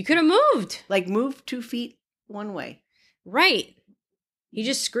You could have moved. like moved 2 feet one way. Right. He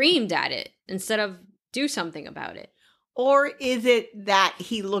just screamed at it instead of do something about it. Or is it that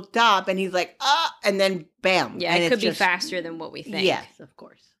he looked up and he's like, and then bam. Yeah, and it could be faster than what we think. Yes, of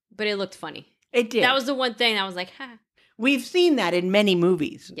course. But it looked funny. It did. That was the one thing I was like, ha. We've seen that in many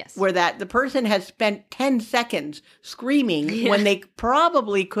movies. Yes. Where that the person has spent 10 seconds screaming when they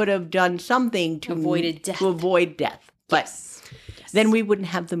probably could have done something to avoid death. But yes. then we wouldn't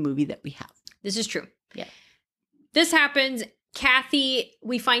have the movie that we have. This is true. Yeah. This happens. Kathy,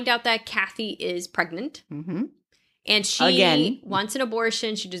 we find out that Kathy is pregnant. Mm-hmm. And she wants an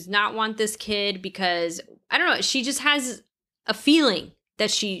abortion. She does not want this kid because, I don't know, she just has a feeling that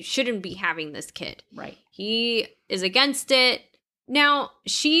she shouldn't be having this kid. Right. He is against it. Now,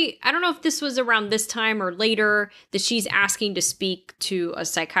 I don't know if this was around this time or later, that she's asking to speak to a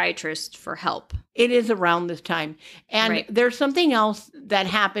psychiatrist for help. It is around this time. And there's something else that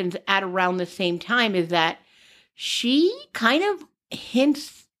happens at around the same time is that she kind of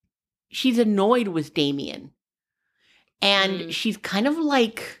hints she's annoyed with Damien. And she's kind of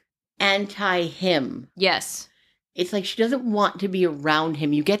like anti him. Yes. It's like she doesn't want to be around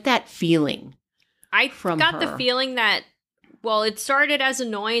him. You get that feeling. I got the feeling that, well, it started as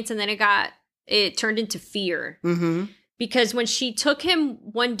annoyance and then it turned into fear. Mm-hmm. Because when she took him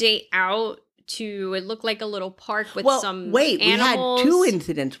one day out to, it looked like a little park with some animals. We had 2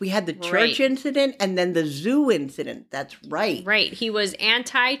 incidents. We had the church incident and then the zoo incident. That's right. Right. He was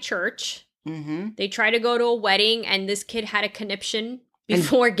anti-church. Mm-hmm. They tried to go to a wedding and this kid had a conniption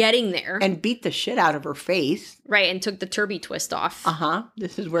before getting there. And beat the shit out of her face. Right, and took the turby twist off. Uh-huh.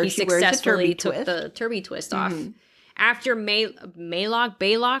 This is where he she wears the turby twist. took the turby twist off. After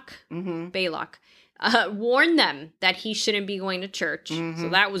Baylock warned them that he shouldn't be going to church. So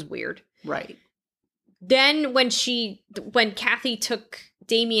that was weird. Right. Then when Kathy took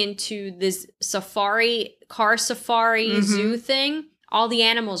Damien to this car safari zoo thing, all the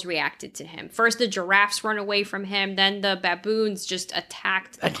animals reacted to him. First, the giraffes run away from him. Then the baboons just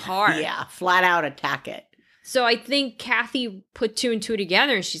attacked the car. Yeah, flat out attack it. So I think Kathy put 2 and 2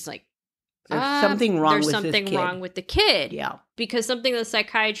 together, and she's like, "There's something wrong with this kid." There's something wrong with the kid. Yeah, because something the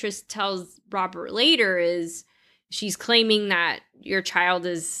psychiatrist tells Robert later is she's claiming that your child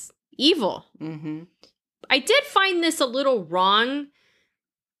is evil. Mm-hmm. I did find this a little wrong.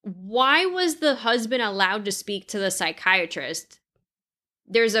 Why was the husband allowed to speak to the psychiatrist?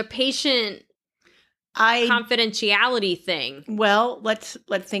 There's a patient confidentiality thing. Well, let's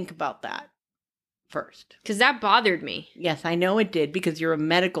think about that first. Because that bothered me. Yes, I know it did because you're a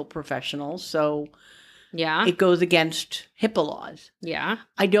medical professional, so yeah, it goes against HIPAA laws. Yeah.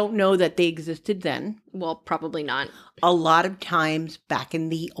 I don't know that they existed then. Well, probably not. A lot of times back in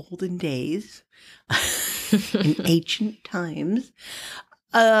the olden days, in ancient times,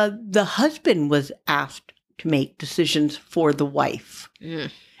 the husband was asked to make decisions for the wife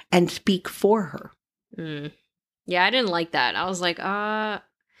and speak for her. Yeah, I didn't like that. I was like,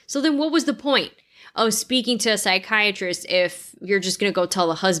 so then what was the point of speaking to a psychiatrist if you're just going to go tell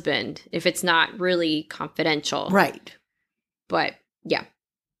the husband if it's not really confidential? Right. But yeah,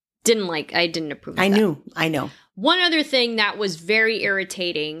 I didn't approve of that. I know. One other thing that was very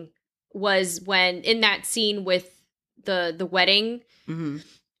irritating was when in that scene with the wedding,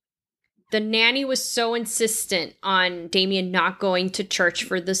 the nanny was so insistent on Damien not going to church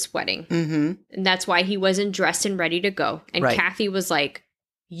for this wedding. And that's why he wasn't dressed and ready to go. And Kathy was like,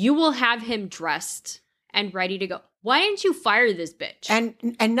 you will have him dressed and ready to go. Why didn't you fire this bitch? And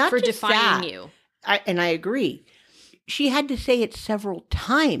not for just defying that, you. I agree. She had to say it several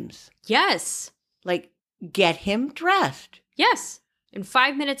times. Yes. Like, get him dressed. Yes. In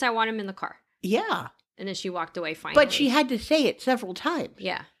 5 minutes, I want him in the car. Yeah. And then she walked away finally. But she had to say it several times.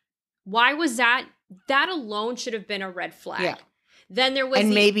 Yeah. Why was that? That alone should have been a red flag. Yeah. Then there was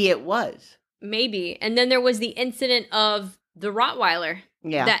maybe it was. Maybe. And then there was the incident of the Rottweiler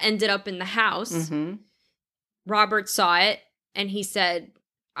that ended up in the house. Robert saw it and he said,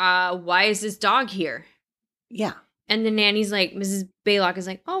 why is this dog here? Yeah. And the nanny's like, Mrs. Baylock is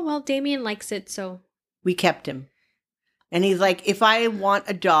like, oh, well, Damien likes it, so. We kept him. And he's like, if I want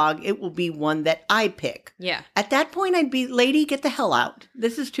a dog, it will be one that I pick. Yeah. At that point, I'd be, lady, get the hell out.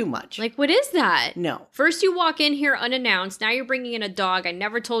 This is too much. Like, what is that? No. First you walk in here unannounced. Now you're bringing in a dog I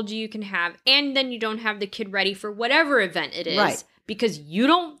never told you can have. And then you don't have the kid ready for whatever event it is. Right. Because you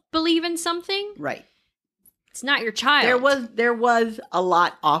don't believe in something. Right. It's not your child. There was a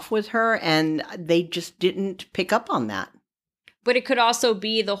lot off with her, and they just didn't pick up on that. But it could also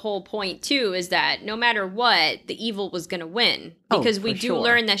be the whole point, too, is that no matter what, the evil was going to win. Because we do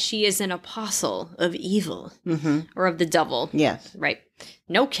learn that she is an apostle of evil. Or of the devil. Yes. Right.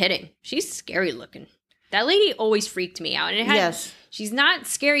 No kidding. She's scary looking. That lady always freaked me out. And yes. She's not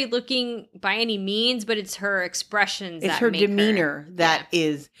scary looking by any means, but it's her expressions it's that her make demeanor her, that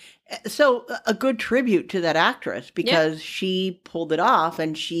is... So, a good tribute to that actress, because she pulled it off,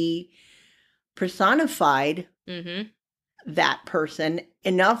 and she personified... that person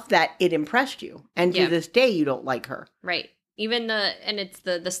enough that it impressed you, and to this day you don't like her. Right. Even it's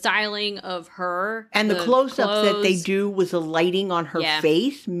the styling of her and the close-ups that they do with the lighting on her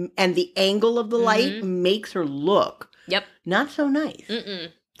face and the angle of the light makes her look not so nice.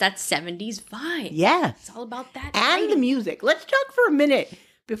 That's 70s vibe. Yes, it's all about that and lighting. The music. Let's talk for a minute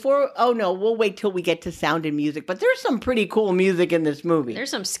before. Oh no, we'll wait till we get to sound and music. But there's some pretty cool music in this movie.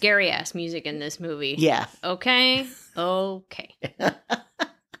 There's some scary ass music in this movie. Yes. Okay.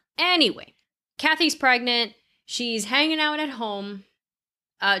 Anyway, Kathy's pregnant. She's hanging out at home,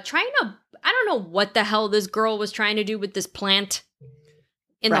 trying to, I don't know what the hell this girl was trying to do with this plant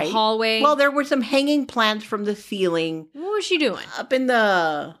in the hallway. Well, there were some hanging plants from the ceiling. What was she doing? Up in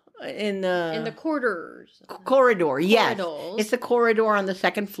the corridors. Corridor, yes. It's the corridor on the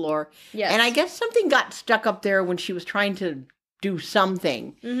second floor. Yes. And I guess something got stuck up there when she was trying to do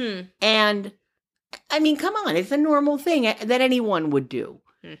something. And I mean, come on, it's a normal thing that anyone would do.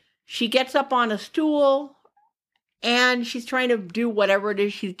 She gets up on a stool and she's trying to do whatever it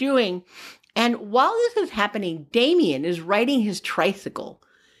is she's doing. And while this is happening, Damien is riding his tricycle.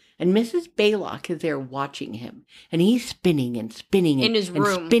 And Mrs. Baylock is there watching him. And he's spinning and spinning. In his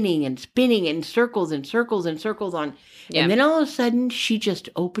room. Spinning and spinning in circles and circles and circles on. Yeah. And then all of a sudden, she just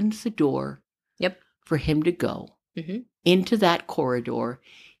opens the door for him to go into that corridor.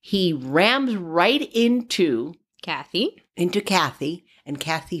 He rams right into Kathy. And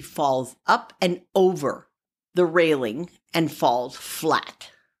Kathy falls up and over the railing and falls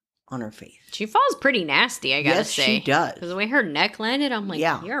flat on her face. She falls pretty nasty, I gotta say. Yes, she does. Because the way her neck landed, I'm like,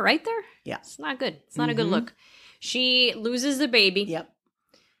 you're right there? Yeah. It's not good. It's not a good look. She loses the baby. Yep.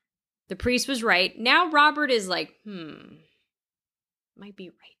 The priest was right. Now Robert is like, might be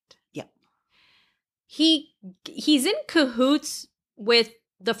right. Yep. He's in cahoots with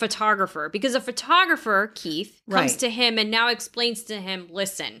the photographer, because the photographer, Keith, comes to him and now explains to him,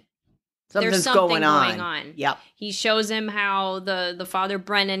 listen, there's something going on. Yep. He shows him how the Father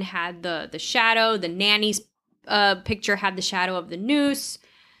Brennan had the shadow, the nanny's picture had the shadow of the noose.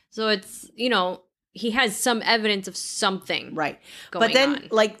 So it's, he has some evidence of something going But then, on.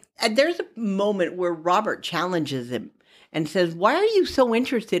 like, there's a moment where Robert challenges him and says, why are you so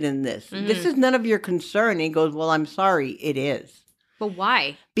interested in this? This is none of your concern. And he goes, well, I'm sorry, it is. But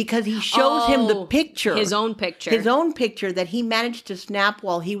why? Because he shows him the picture. His own picture. His own picture that he managed to snap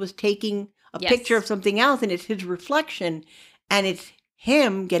while he was taking a picture of something else. And it's his reflection. And it's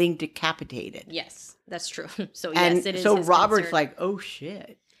him getting decapitated. Yes, that's true. So, and yes, it is. So his Robert's concern. like, oh,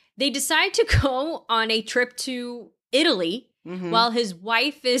 shit. They decide to go on a trip to Italy while his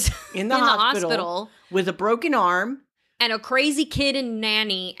wife is in the hospital with a broken arm. And a crazy kid and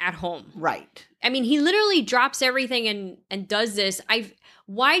nanny at home. Right. I mean, he literally drops everything and does this.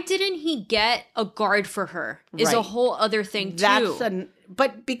 Why didn't he get a guard for her? Is a whole other thing too.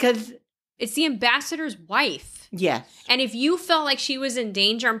 But because it's the ambassador's wife. Yes. And if you felt like she was in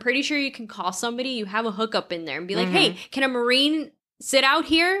danger, I'm pretty sure you can call somebody. You have a hookup in there and be like, hey, can a Marine sit out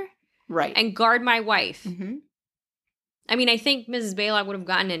here? Right. And guard my wife. I mean, I think Mrs. Baylock would have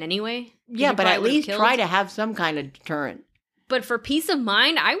gotten in anyway. Yeah, but at least try to have some kind of deterrent. But for peace of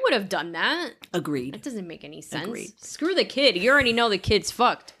mind, I would have done that. Agreed. That doesn't make any sense. Agreed. Screw the kid. You already know the kid's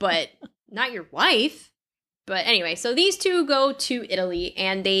fucked, but not your wife. But anyway, so these two go to Italy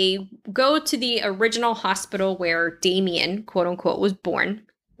and they go to the original hospital where Damien, quote unquote, was born.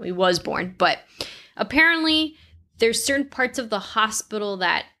 He was born, but apparently there's certain parts of the hospital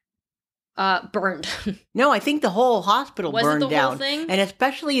that burned. No, I think the whole hospital was burned it the down. Whole thing? And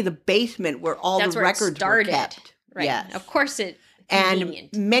especially the basement where all the records were kept. Right. Yes. Of course it. And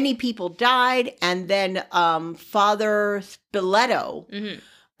many people died. And then Father Spiletto,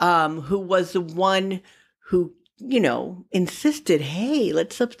 who was the one who, insisted, hey,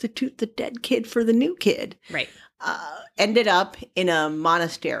 let's substitute the dead kid for the new kid. Right. ended up in a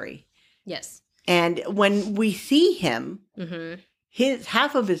monastery. Yes. And when we see him, Mm-hmm. his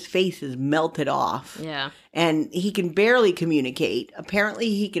half of his face is melted off. Yeah. And he can barely communicate. Apparently,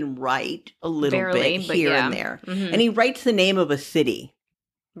 he can write a little Barely, bit but here yeah. and there. Mhm. And he writes the name of a city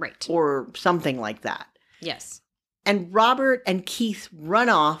Right. or something like that. Yes. And Robert and Keith run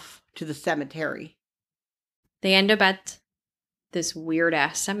off to the cemetery. They end up at this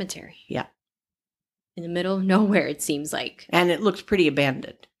weird-ass cemetery. Yeah. In the middle of nowhere, it seems like. And it looks pretty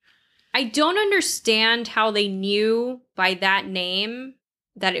abandoned. I don't understand how they knew by that name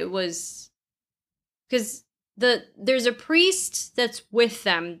that it was... Because there's a priest that's with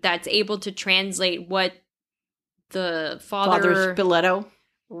them that's able to translate what the Father Spiletto.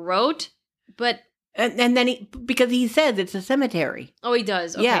 wrote, but... And then because he says it's a cemetery. Oh, he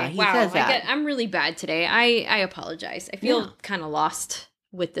does? Okay. Yeah, he wow. says that. I'm really bad today. I apologize. I feel kind of lost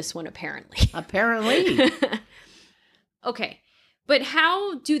with this one, apparently. Apparently. Okay. But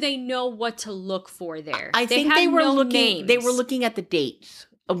how do they know what to look for there? I think they were looking. names. They were looking at the dates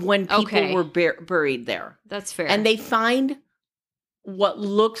of when people were buried there. That's fair. And they find what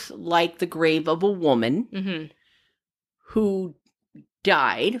looks like the grave of a woman who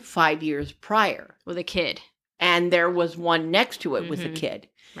died 5 years prior. With a kid. And there was one next to it with a kid.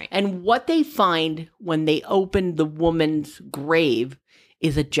 Right. And what they find when they open the woman's grave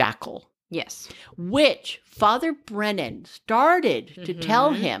is a jackal. Yes. Which Father Brennan started to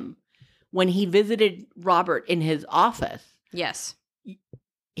tell him when he visited Robert in his office. Yes.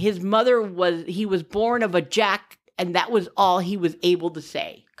 His mother he was born of a jack, and that was all he was able to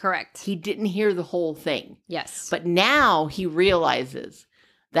say. Correct. He didn't hear the whole thing. Yes. But now he realizes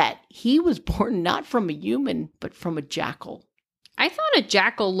that he was born not from a human, but from a jackal. I thought a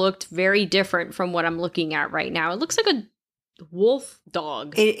jackal looked very different from what I'm looking at right now. It looks like a wolf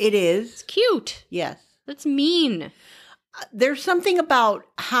dog. It is. It's cute. Yes. That's mean. There's something about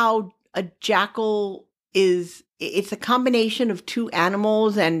how a jackal is, it's a combination of two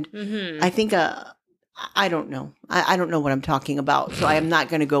animals, and I think I don't know. I don't know what I'm talking about, so I am not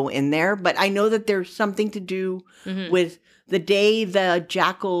going to go in there. But I know that there's something to do with the day the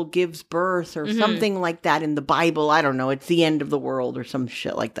jackal gives birth or something like that in the Bible. I don't know. It's the end of the world or some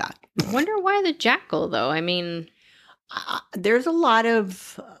shit like that. I wonder why the jackal, though. I mean... there's a lot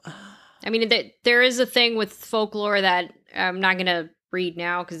of... I mean, there is a thing with folklore that I'm not going to read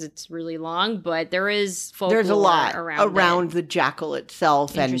now because it's really long, but there is folklore there's a lot around the jackal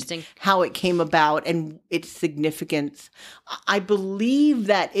itself and how it came about and its significance. I believe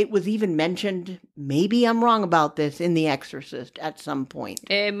that it was even mentioned, maybe I'm wrong about this, in The Exorcist at some point.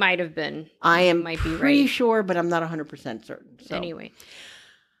 It might have been. I am might be pretty right. sure, but I'm not 100% certain. So. Anyway.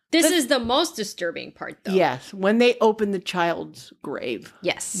 This is the most disturbing part, though. Yes. When they open the child's grave.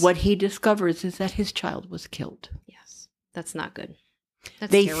 Yes. What he discovers is that his child was killed. Yes. That's not good.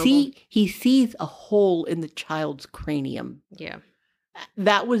 That's terrible. He sees a hole in the child's cranium. Yeah.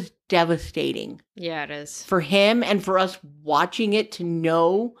 That was devastating. Yeah, it is. For him and for us watching it to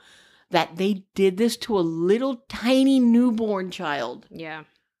know that they did this to a little tiny newborn child. Yeah.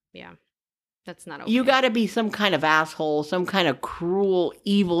 Yeah. That's not okay. You got to be some kind of asshole, some kind of cruel,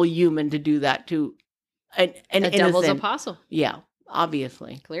 evil human to do that to an innocent. Devil's apostle. Yeah,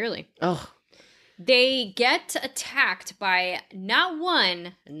 obviously. Clearly. Oh. They get attacked by not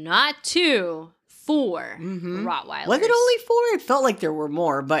one, not two, 4 Rottweilers. Was it only 4? It felt like there were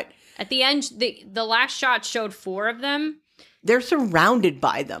more, but... At the end, the last shot showed 4 of them. They're surrounded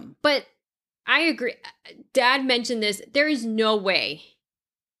by them. But I agree. Dad mentioned this. There is no way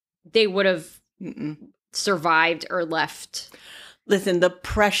they would have survived or left. Listen, the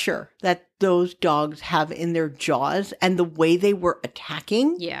pressure that those dogs have in their jaws and the way they were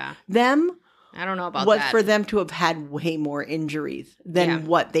attacking them... I don't know about was that. for them to have had way more injuries than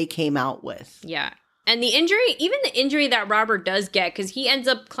what they came out with. Yeah. And the injury, even the injury that Robert does get, because he ends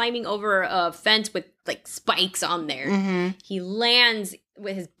up climbing over a fence with like spikes on there. He lands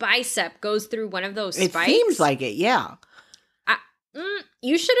with his bicep, goes through one of those spikes. It seems like it, yeah.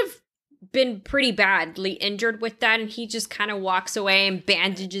 You should have been pretty badly injured with that, and he just kind of walks away and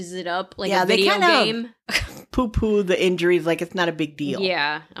bandages it up like a video game. Poo-poo the injuries like it's not a big deal.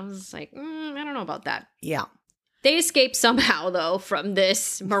 Yeah. I was like, I don't know about that. Yeah. They escape somehow, though, from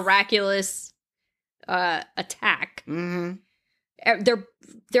this miraculous attack.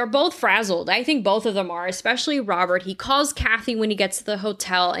 They're both frazzled. I think both of them are, especially Robert. He calls Kathy when he gets to the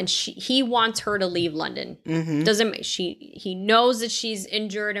hotel, and he wants her to leave London. He knows that she's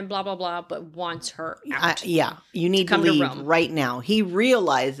injured and blah blah blah, but wants her out. You need to leave right now. He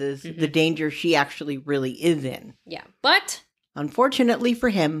realizes the danger she actually really is in. Yeah, but unfortunately for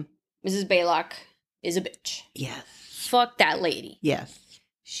him, Mrs. Baylock is a bitch. Yes. Fuck that lady. Yes.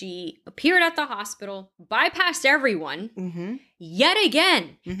 She appeared at the hospital, bypassed everyone, Mm-hmm. yet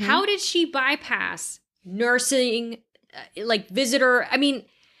again. Mm-hmm. How did she bypass nursing, visitor? I mean,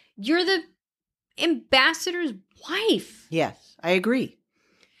 you're the ambassador's wife. Yes, I agree.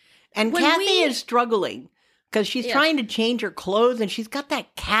 And When Kathy we- is struggling because she's Yeah. trying to change her clothes and she's got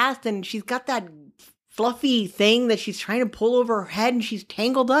that cast and she's got that fluffy thing that she's trying to pull over her head and she's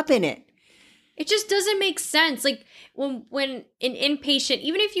tangled up in it. It just doesn't make sense. Like when an inpatient,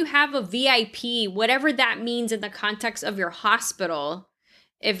 even if you have a VIP, whatever that means in the context of your hospital,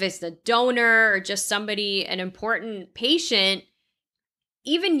 if it's the donor or just somebody, an important patient,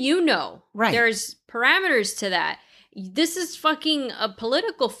 even Right. there's parameters to that. This is fucking a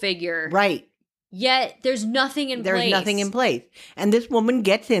political figure. Right. Yet there's nothing in place. There's nothing in place. And this woman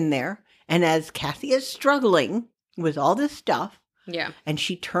gets in there, and as Kathy is struggling with all this stuff, Yeah. and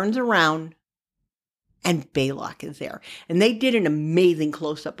she turns around, and Baylock is there. And they did an amazing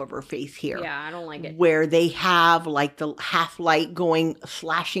close-up of her face here. Yeah, I don't like it. Where they have like the half light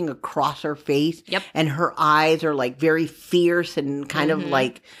slashing across her face. Yep. And her eyes are like very fierce and kind of Mhm.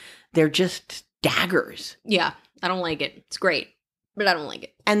 like they're just daggers. Yeah, I don't like it. It's great, but I don't like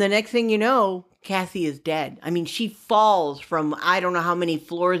it. And the next thing you know, Kathy is dead. I mean, she falls from I don't know how many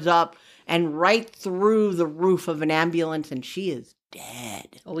floors up and right through the roof of an ambulance, and she is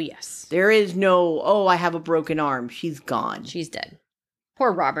dead. Oh, yes. There is no, oh, I have a broken arm. She's gone. She's dead.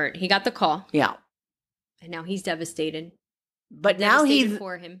 Poor Robert. He got the call, Yeah. and now he's devastated. But now Devastated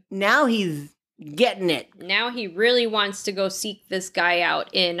for him. he's getting it. Now he really wants to go seek this guy out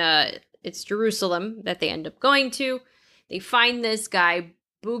in it's Jerusalem that they end up going to. They find this guy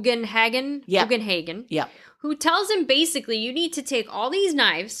Bugenhagen, Yeah. Yeah. who tells him basically you need to take all these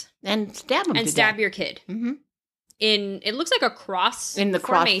knives And stab him and to stab death. your kid. Mhm. It looks like a cross In the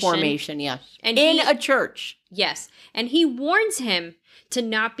cross formation, yes. And in he- a church. Yes. And he warns him to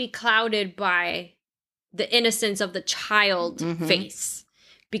not be clouded by the innocence of the child Mhm. face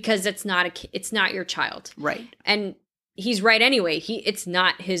because it's not your child. Right. And he's right anyway. It's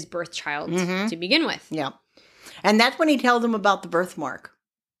not his birth child Mhm. to begin with. Yeah. And that's when he tells him about the birthmark.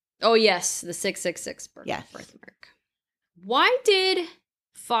 Oh yes, the 666 Yes. birthmark. Why did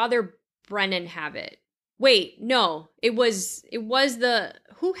Father Brennan have it? Wait, no. It was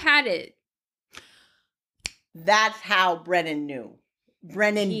who had it? That's how Brennan knew.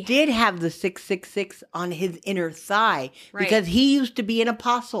 Brennan He- did have the 666 on his inner thigh Right. because he used to be an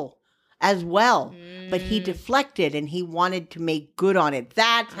apostle as well. But he Mm. deflected and he wanted to make good on it.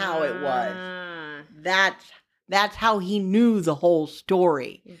 That's how it was. Ah, That's how he knew the whole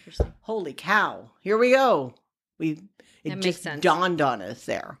story. interesting. Holy cow. Here we go. It That makes just sense. dawned on us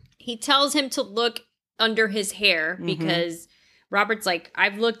there. He tells him to look under his hair Mhm. because Robert's like, I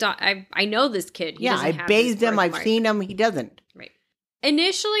know this kid. He Yeah, doesn't I have bathed this him. I've birthmark. seen him. He doesn't. Right.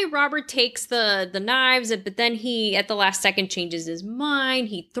 Initially, Robert takes the knives, but then he, at the last second, changes his mind.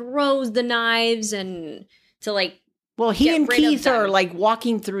 He throws the knives and to like, Well, he Get and rid of Keith are them. like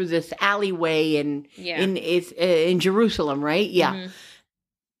walking through this alleyway yeah. in Jerusalem, right? Yeah. Mhm.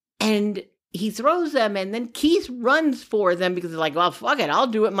 And he throws them, and then Keith runs for them because he's like, well, fuck it, I'll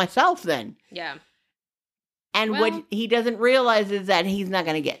do it myself then. Yeah. And Well- what he doesn't realize is that he's not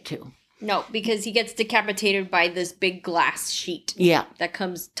going to get to. No, because he gets decapitated by this big glass sheet Yeah. that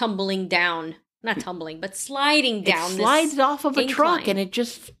comes tumbling down. Not tumbling, but sliding down. It slides this off of a truck, incline. and it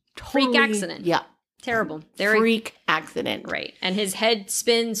just Freak totally... accident. Yeah. Terrible. Freak accident. Right. And his head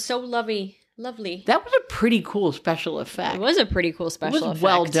spins so lovely. That was a pretty cool special effect. It was a pretty cool special It was effect.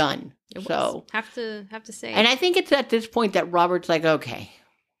 well done. It So, was. Have to say. and I think it's at this point that Robert's like, okay,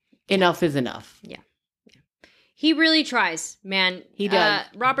 enough is enough. He really tries, man. He does.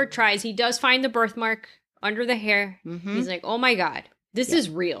 Robert tries. He does find the birthmark under the hair. Mhm. He's like, oh my God, this Yeah. is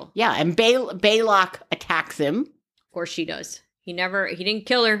real. Yeah, and Baylock attacks him. Of course she does. He didn't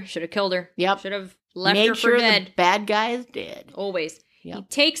kill her. Should have killed her. Yep. Should have left Made her sure for the dead. bad guy is dead. Always. Yep. He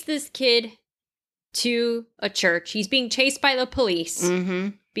takes this kid to a church. He's being chased by the police Mm-hmm.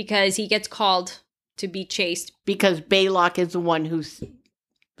 because he gets called to be chased. Because Baylock is the one who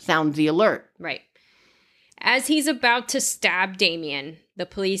sounds the alert. Right. As he's about to stab Damien, the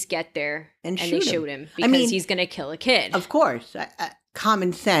police get there And they shoot him. shoot him I because mean, he's going to kill a kid. Of course.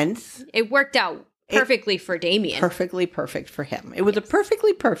 Common sense. It worked out perfectly for Damien. Perfectly perfect for him. It was a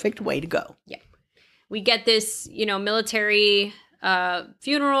perfectly perfect way to go. We get this, military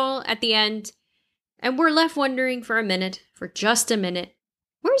funeral at the end, and we're left wondering for just a minute,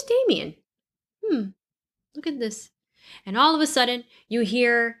 where's Damien? Look at this. And all of a sudden, you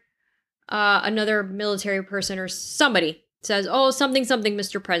hear another military person or somebody says, oh, something,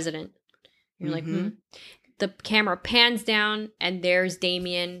 Mr. President. You're like, The camera pans down, and there's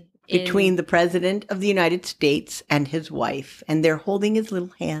Damien between the president of the United States and his wife, and they're holding his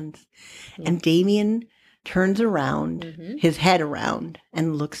little hands. And Damien turns around, his head around,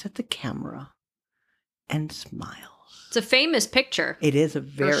 and looks at the camera and smiles. It's a famous picture. It is a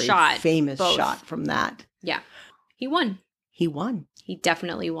very famous shot from that. Yeah. He won. He won. He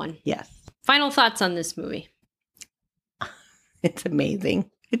definitely won. Yes. Final thoughts on this movie. It's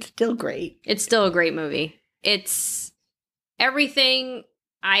amazing. It's still great. It's still a great movie. It's everything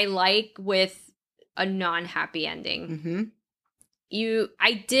I like with a non-happy ending.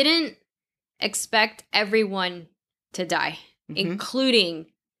 I didn't expect everyone to die, including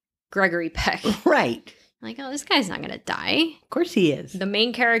Gregory Peck. Right. Like, oh, this guy's not going to die. Of course he is. The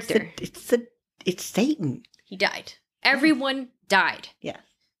main character. It's Satan. He died. Everyone died. Yes.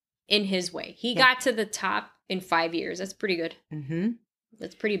 In his way. He got to the top in 5 years. That's pretty good.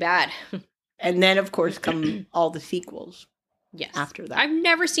 That's pretty bad. And then, of course, come all the sequels. Yes. After that. I've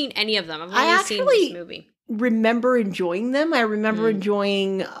never seen any of them. I've only seen this movie. Remember enjoying them. I remember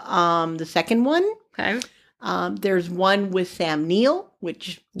enjoying the second one. Okay. There's one with Sam Neill,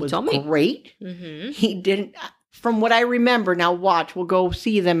 which was great. He didn't, from what I remember, now watch, we'll go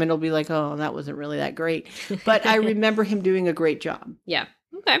see them and it'll be like, oh, that wasn't really that great. But I remember him doing a great job. Yeah.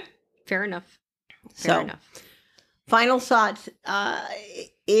 Okay. Fair enough. Fair enough. Final thoughts.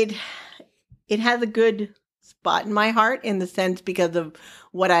 It has a good spot in my heart in the sense because of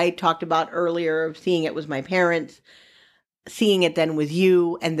what I talked about earlier of seeing it with my parents, seeing it then with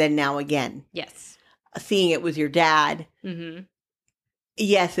you, and then now again. Yes. Seeing it with your dad.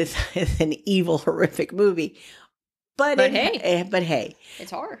 Yes, it's an evil, horrific movie. But hey.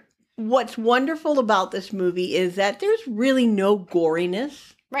 It's horror. What's wonderful about this movie is that there's really no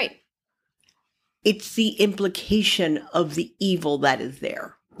goriness. Right. It's the implication of the evil that is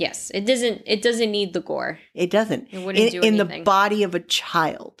there. Yes, it doesn't need the gore. It doesn't. It wouldn't do in anything. the body of a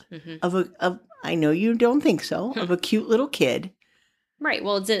child, I know you don't think so, of a cute little kid. Right.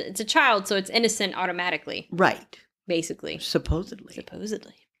 Well, it's a child, so it's innocent automatically. Right. Basically. Supposedly.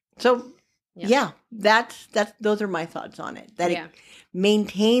 So, those are my thoughts on it. That it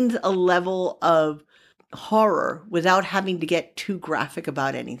maintains a level of horror without having to get too graphic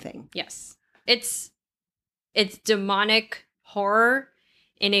about anything. Yes. It's demonic horror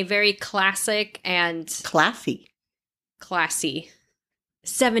in a very classic and classy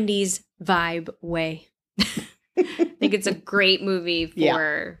 70s vibe way. I think it's a great movie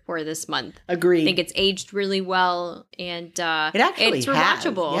for this month. Agreed. I think it's aged really well, and it's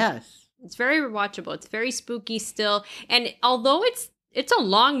rewatchable. Yes, it's very rewatchable. It's very spooky still, and although it's a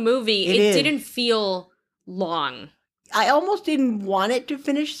long movie, it didn't feel long. I almost didn't want it to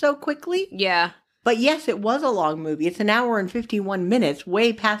finish so quickly. Yeah. But yes, it was a long movie. It's an hour and 51 minutes,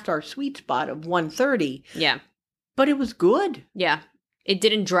 way past our sweet spot of 1:30. Yeah. But it was good. Yeah. It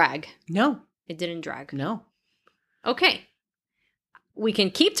didn't drag. No. It didn't drag. No. Okay. We can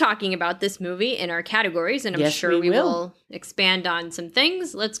keep talking about this movie in our categories, and I'm sure we will expand on some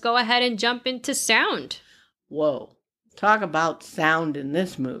things. Let's go ahead and jump into sound. Whoa. Talk about sound in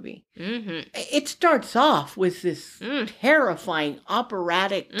this movie. It starts off with this terrifying,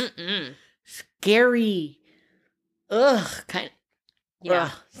 operatic, scary, kind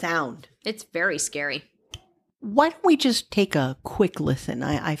of sound. It's very scary. Why don't we just take a quick listen?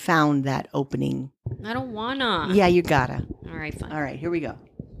 I found that opening. I don't wanna. Yeah, you gotta. All right, fine. All right, here we go.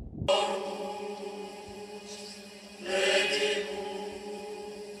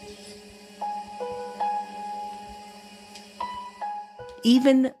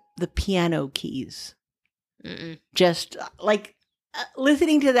 Even the piano keys. Just like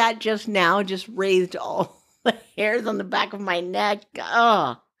listening to that just now just raised all the hairs on the back of my neck.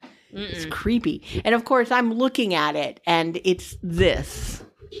 Oh, it's creepy. And of course, I'm looking at it and it's this.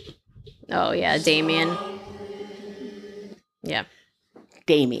 Oh, yeah, Damien. Yeah.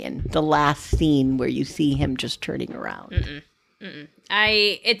 Damien, the last scene where you see him just turning around.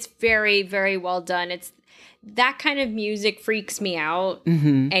 It's very, very well done. It's that kind of music freaks me out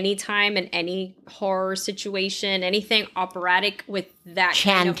anytime in any horror situation, anything operatic with that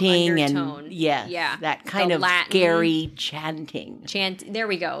chanting kind of undertone. And that kind of Latin, scary chanting. There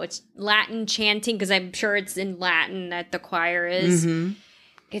we go. It's Latin chanting because I'm sure it's in Latin that the choir is.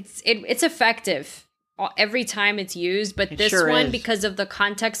 It's effective every time it's used, but this one, because of the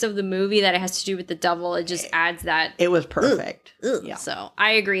context of the movie that it has to do with the devil, it just adds that. It was perfect. Yeah. So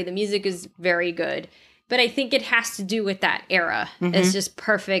I agree. The music is very good. But I think it has to do with that era. It's just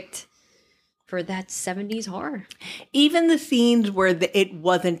perfect for that 70s horror. Even the scenes where it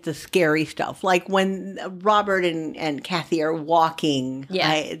wasn't the scary stuff, like when Robert and Kathy are walking,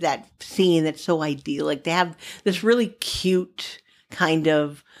 that scene that's so idyllic. They have this really cute kind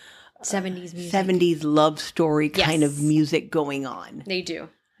of 70s music. 70s love story kind of music going on. They do.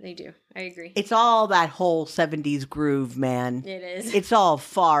 I agree. It's all that whole 70s groove, man. It is. It's all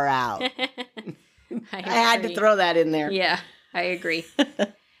far out. I had to throw that in there. Yeah, I agree.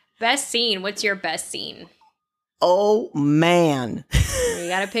 Best scene. What's your best scene? Oh, man. You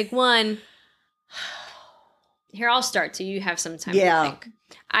got to pick one. Here, I'll start so you have some time to think.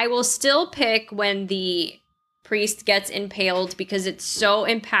 I will still pick when the priest gets impaled because it's so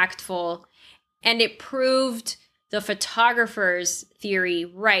impactful and it proved the photographer's theory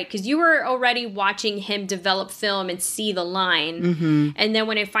right, because you were already watching him develop film and see the line, and then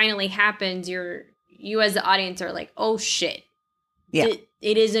when it finally happens, you as the audience are like, oh shit, it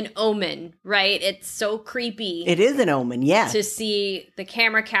is an omen, right? It's so creepy. It is an omen, yes. To see the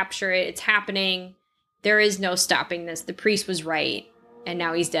camera capture it, it's happening. There is no stopping this. The priest was right, and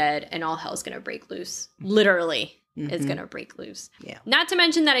now he's dead, and all hell's gonna break loose. Literally, it's gonna break loose. Yeah. Not to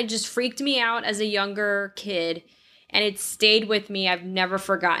mention that it just freaked me out as a younger kid. And it stayed with me. I've never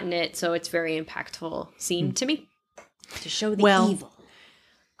forgotten it. So it's very impactful scene to me. To show the evil.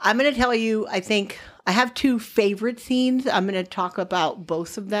 I'm going to tell you, I think I have two favorite scenes. I'm going to talk about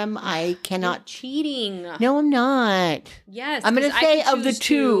both of them. I cannot. You're cheating. No, I'm not. Yes. I'm going to say of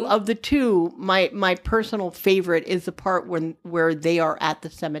the two, my personal favorite is the part where they are at the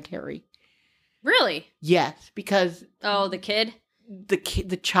cemetery. Really? Yes, because. Oh, the kid? The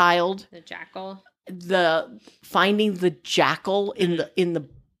child. The jackal. The finding the jackal in the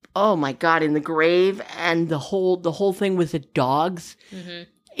oh my god, in the grave, and the whole thing with the dogs.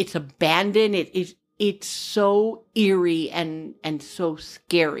 It's abandoned. It's so eerie and so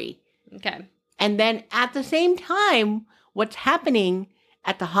scary. Okay. And then at the same time, what's happening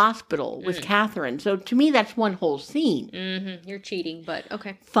at the hospital with Catherine. So to me, that's one whole scene. You're cheating, but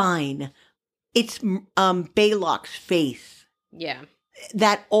okay. Fine. It's Baylock's face. Yeah.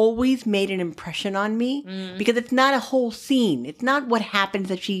 That always made an impression on me because it's not a whole scene. It's not what happens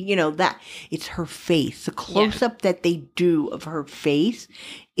that she, that it's her face. The close up that they do of her face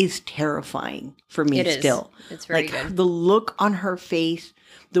is terrifying for me still. It's very good. The look on her face,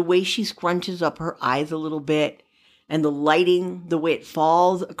 the way she scrunches up her eyes a little bit, and the lighting, the way it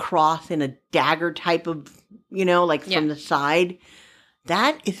falls across in a dagger type of, from the side.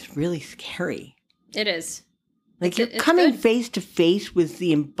 That is really scary. It is. Like you're coming face to face with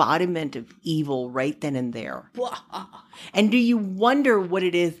the embodiment of evil right then and there. And do you wonder what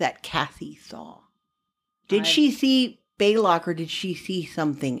it is that Kathy saw? Did she see Baylock or did she see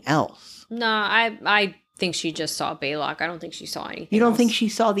something else? No, I think she just saw Baylock. I don't think she saw anything You don't else. think she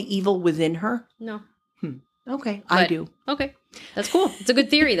saw the evil within her? No. Okay, I do. Okay. That's cool. It's a good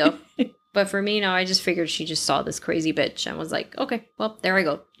theory though. But for me, no, I just figured she just saw this crazy bitch and was like, okay, well, there I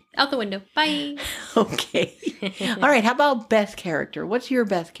go. Out the window. Bye. Okay. All right. How about best character? What's your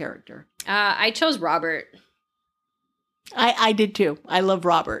best character? I chose Robert. I did too. I love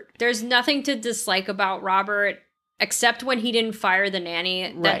Robert. There's nothing to dislike about Robert except when he didn't fire the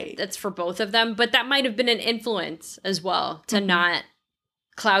nanny. That's for both of them. But that might have been an influence as well to not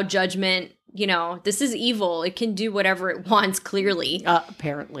cloud judgment. This is evil. It can do whatever it wants, clearly.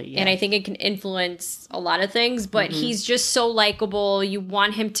 Apparently, yeah. And I think it can influence a lot of things, but he's just so likable. You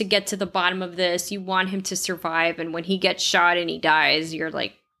want him to get to the bottom of this. You want him to survive. And when he gets shot and he dies, you're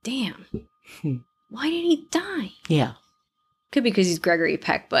like, damn, why did he die? Yeah. Could be because he's Gregory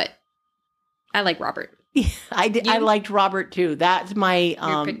Peck, but I like Robert. Yeah, I did. I liked Robert too. That's my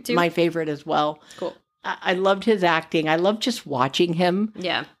my favorite as well. Cool. I loved his acting. I loved just watching him.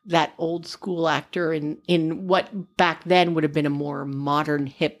 Yeah. That old school actor in what back then would have been a more modern,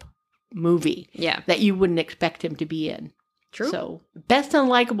 hip movie. Yeah. That you wouldn't expect him to be in. True. So, best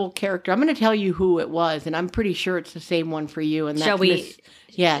unlikable character. I'm going to tell you who it was, and I'm pretty sure it's the same one for you. And that's Shall we?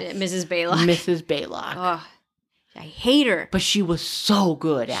 Mrs. Baylock. Mrs. Baylock. Oh, I hate her. But she was so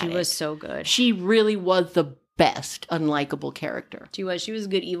good at it. She was so good. She really was the best unlikable character. She was. She was a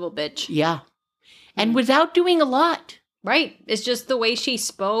good evil bitch. Yeah. And without doing a lot. Right. It's just the way she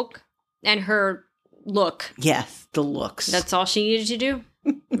spoke and her look. Yes, the looks. That's all she needed to do.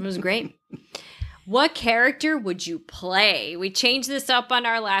 It was great. What character would you play? We changed this up on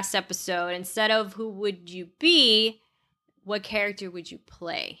our last episode. Instead of who would you be, what character would you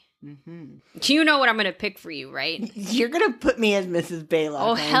play? You know what I'm going to pick for you, right? You're going to put me as Mrs. Baylock.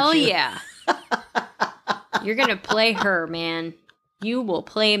 Oh, hell yeah. You're going to play her, man. You will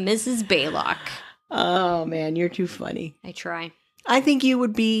play Mrs. Baylock. Oh, man, you're too funny. I try. I think you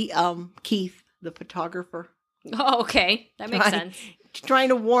would be Keith. the photographer. Oh, okay. That makes sense. Trying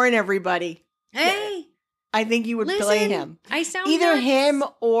to warn everybody. Hey, I think you would play him. I sound Either nuts. him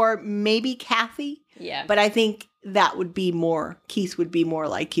or maybe Kathy. Yeah. But I think that would be more, Keith would be more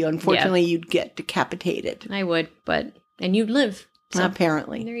like you. Unfortunately, you'd get decapitated. I would, and you'd live. So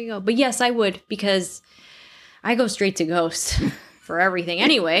Apparently. there you go. But yes, I would, because I go straight to ghost for everything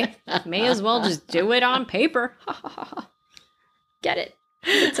anyway. May as well just do it on paper. Get it?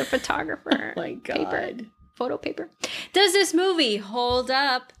 It's a photographer. Oh my God. Paper. Photo paper. Does this movie hold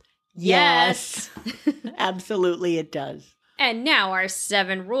up? Yes. Absolutely it does. And now our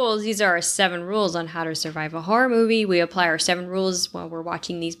 7 rules. These are our 7 rules on how to survive a horror movie. We apply our 7 rules while we're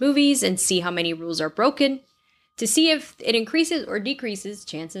watching these movies and see how many rules are broken to see if it increases or decreases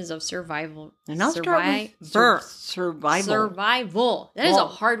chances of survival. And I'll start with survival. Survival. That is a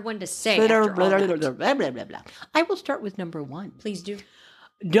hard one to say. After all that. I will start with number 1. Please do.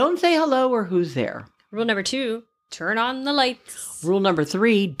 Don't say hello or who's there. Rule number 2, turn on the lights. Rule number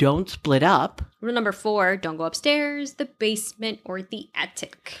 3, don't split up. Rule number 4, don't go upstairs, the basement, or the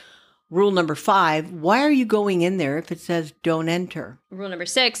attic. Rule number 5, why are you going in there if it says don't enter? Rule number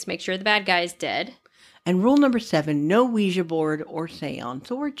 6, make sure the bad guy is dead. And rule number 7, no Ouija board or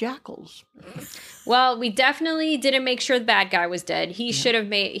seance or jackals. Well, we definitely didn't make sure the bad guy was dead. He should have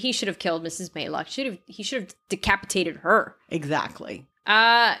killed Mrs. Maylock. He should have decapitated her. Exactly.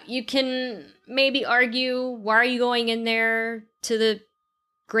 You can maybe argue, why are you going in there to the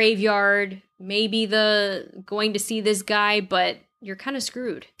graveyard? Maybe going to see this guy, but you're kind of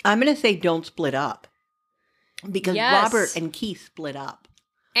screwed. I'm going to say don't split up. Because Yes. Robert and Keith split up.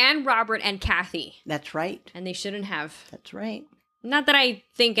 And Robert and Kathy. That's right. And they shouldn't have. That's right. Not that I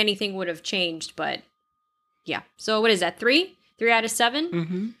think anything would have changed, but yeah. So what is that, 3? 3 out of 7?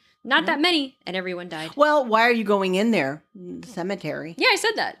 Mm-hmm. Not that many, and everyone died. Well, why are you going in there? The cemetery. Yeah, I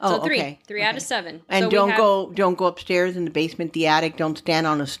said that. Oh, So 3. okay. 3 out of 7. And So don't go upstairs in the basement, the attic. Don't stand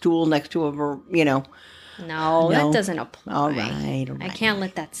on a stool next to No, that doesn't apply. All right. I can't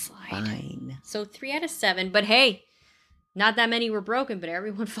let that slide. Fine. So 3 out of 7. But hey, not that many were broken, but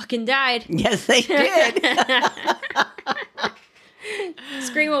everyone fucking died. Yes, they did.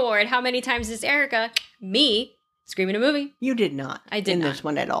 Scream Award. How many times is Erica, me, screaming a movie? You did not. I did in not. this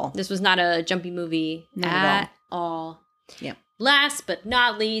one at all. This was not a jumpy movie Not at at all. Yeah. Last but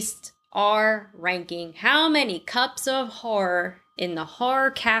not least, our ranking. How many cups of horror in the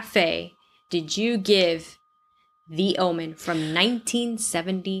horror cafe did you give The Omen from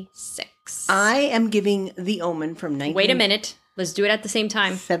 1976? I am giving The Omen from 1976. Wait a minute. Let's do it at the same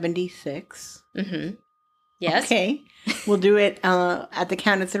time. Mm-hmm. Yes. Okay. We'll do it at the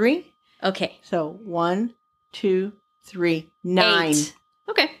count of 3. Okay. So 1, 2, 3, 9. 8.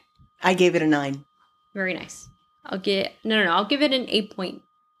 Okay. I gave it a 9. Very nice. I'll give it an 8.5.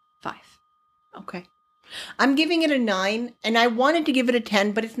 Okay. I'm giving it a 9, and I wanted to give it a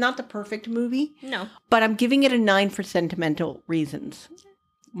 10, but it's not the perfect movie. No. But I'm giving it a 9 for sentimental reasons.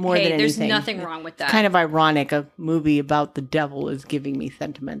 More than anything. There's nothing wrong with that. It's kind of ironic. A movie about the devil is giving me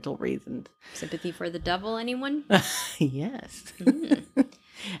sentimental reasons. Sympathy for the devil, anyone? Yes.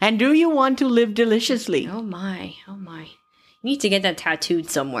 And do you want to live deliciously? Oh my. You need to get that tattooed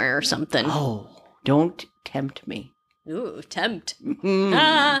somewhere or something. Oh, don't tempt me. Ooh, tempt. Mm.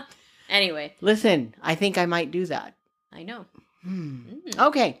 Ah. Anyway. Listen, I think I might do that. I know.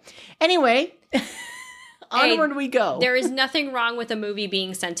 Okay. Anyway, onward we go. There is nothing wrong with a movie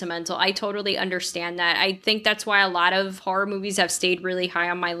being sentimental. I totally understand that. I think that's why a lot of horror movies have stayed really high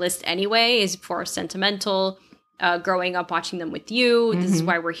on my list anyway, is for sentimental. Growing up watching them with you. This is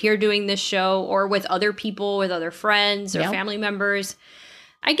why we're here doing this show, or with other people, with other friends or family members.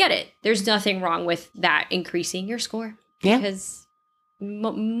 I get it. There's nothing wrong with that increasing your score. Yeah. Because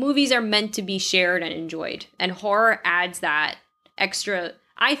movies are meant to be shared and enjoyed. And horror adds that extra.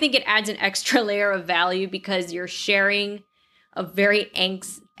 I think it adds an extra layer of value because you're sharing a very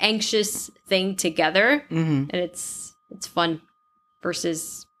anxious thing together. And it's fun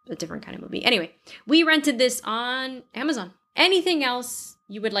versus a different kind of movie. Anyway, we rented this on Amazon. Anything else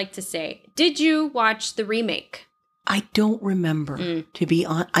you would like to say? Did you watch the remake? I don't remember, to be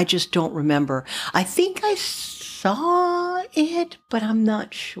honest. I just don't remember. I think I saw it, but I'm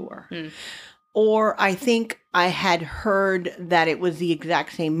not sure. Or I think I had heard that it was the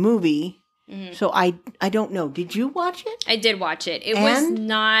exact same movie. So I don't know. Did you watch it? I did watch it. It was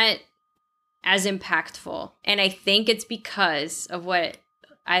not as impactful. And I think it's because of what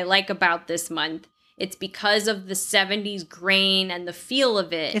I like about this month. It's because of the 70s grain and the feel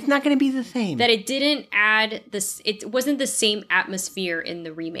of it. It's not going to be the same. That it didn't add this. It wasn't the same atmosphere in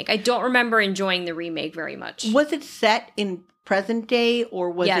the remake. I don't remember enjoying the remake very much. Was it set in present day,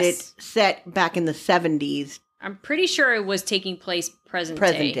 or was Yes. it set back in the 70s? I'm pretty sure it was taking place present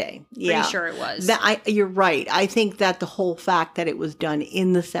day. Yeah. Pretty sure it was. You're right. I think that the whole fact that it was done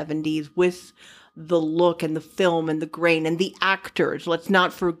in the 70s with the look and the film and the grain and the actors. Let's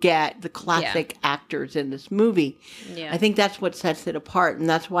not forget the classic actors in this movie. Yeah. I think that's what sets it apart. And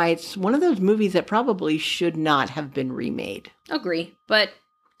that's why it's one of those movies that probably should not have been remade. Agree. But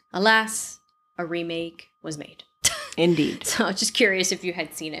alas, a remake was made. Indeed. So just curious if you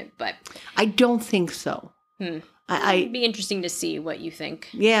had seen it, but I don't think so. it'd be interesting to see what you think.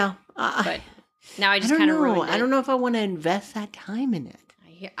 Yeah. But now I just don't kind of know. ruined it. I don't know if I want to invest that time in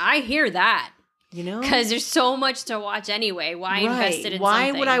it. I hear that. You know? Because there's so much to watch anyway. Why invest it in something?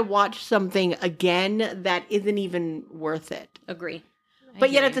 Why would I watch something again that isn't even worth it? Agree.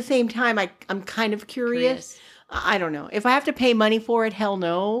 But yet at the same time, I'm kind of curious. I don't know. If I have to pay money for it, hell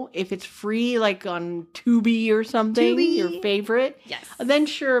no. If it's free, like on Tubi or something, your favorite, yes, then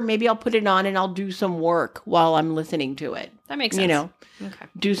sure, maybe I'll put it on and I'll do some work while I'm listening to it. That makes sense. You know, okay.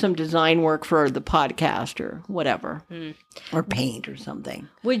 Do some design work for the podcast or whatever, or paint or something.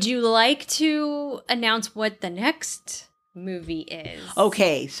 Would you like to announce what the next movie is?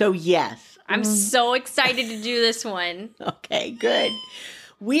 Okay, so yes. I'm so excited to do this one. Okay, good.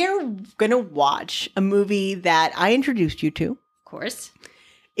 We're going to watch a movie that I introduced you to. Of course.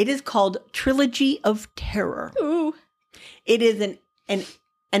 It is called Trilogy of Terror. Ooh. It is an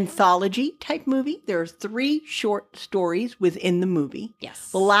anthology type movie. There are 3 short stories within the movie. Yes.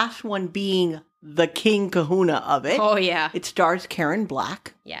 The last one being the king kahuna of it. Oh, yeah. It stars Karen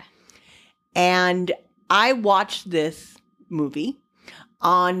Black. Yeah. And I watched this movie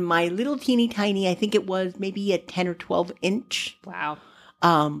on my little teeny tiny, I think it was maybe a 10 or 12 inch. Wow.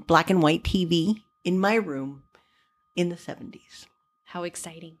 Black and white TV in my room in the 70s. How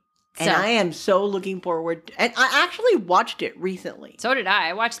exciting. And I am so looking forward. And I actually watched it recently. So did I.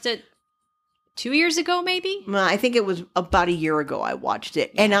 I watched it 2 years ago, maybe? I think it was about a year ago I watched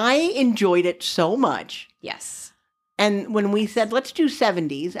it. And I enjoyed it so much. Yes. And when we said, let's do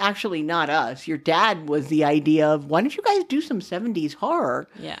 70s, actually not us. Your dad was the idea of, why don't you guys do some 70s horror?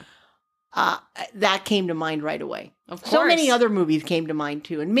 Yeah. That came to mind right away. Of course. So many other movies came to mind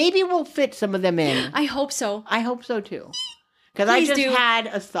too. And maybe we'll fit some of them in. I hope so. I hope so too. Because I just had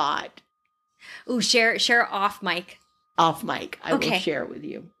a thought. Ooh, share off mic. Off mic. I will share it with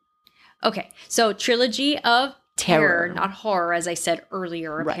you. Okay. So Trilogy of Terror, not horror, as I said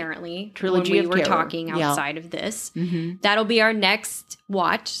earlier, Right. apparently. Trilogy when of we were Terror. talking outside of this. Mm-hmm. That'll be our next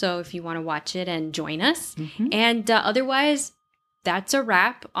watch. So if you want to watch it and join us. Mm-hmm. And otherwise, that's a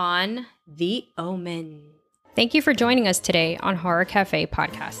wrap on The Omen. Thank you for joining us today on Horror Cafe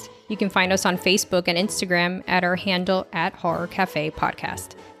Podcast. You can find us on Facebook and Instagram at our handle at Horror Cafe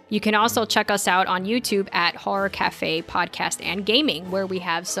Podcast. You can also check us out on YouTube at Horror Cafe Podcast and Gaming, where we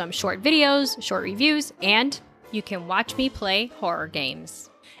have some short videos, short reviews, and you can watch me play horror games.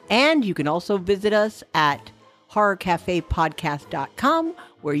 And you can also visit us at horrorcafepodcast.com,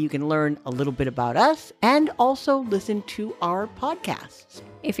 where you can learn a little bit about us and also listen to our podcasts.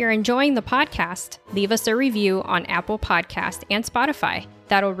 If you're enjoying the podcast, leave us a review on Apple Podcast and Spotify.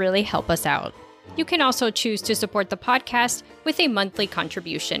 That'll really help us out. You can also choose to support the podcast with a monthly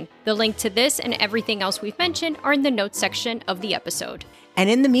contribution. The link to this and everything else we've mentioned are in the notes section of the episode. And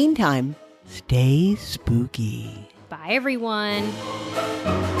in the meantime, stay spooky. Bye, everyone.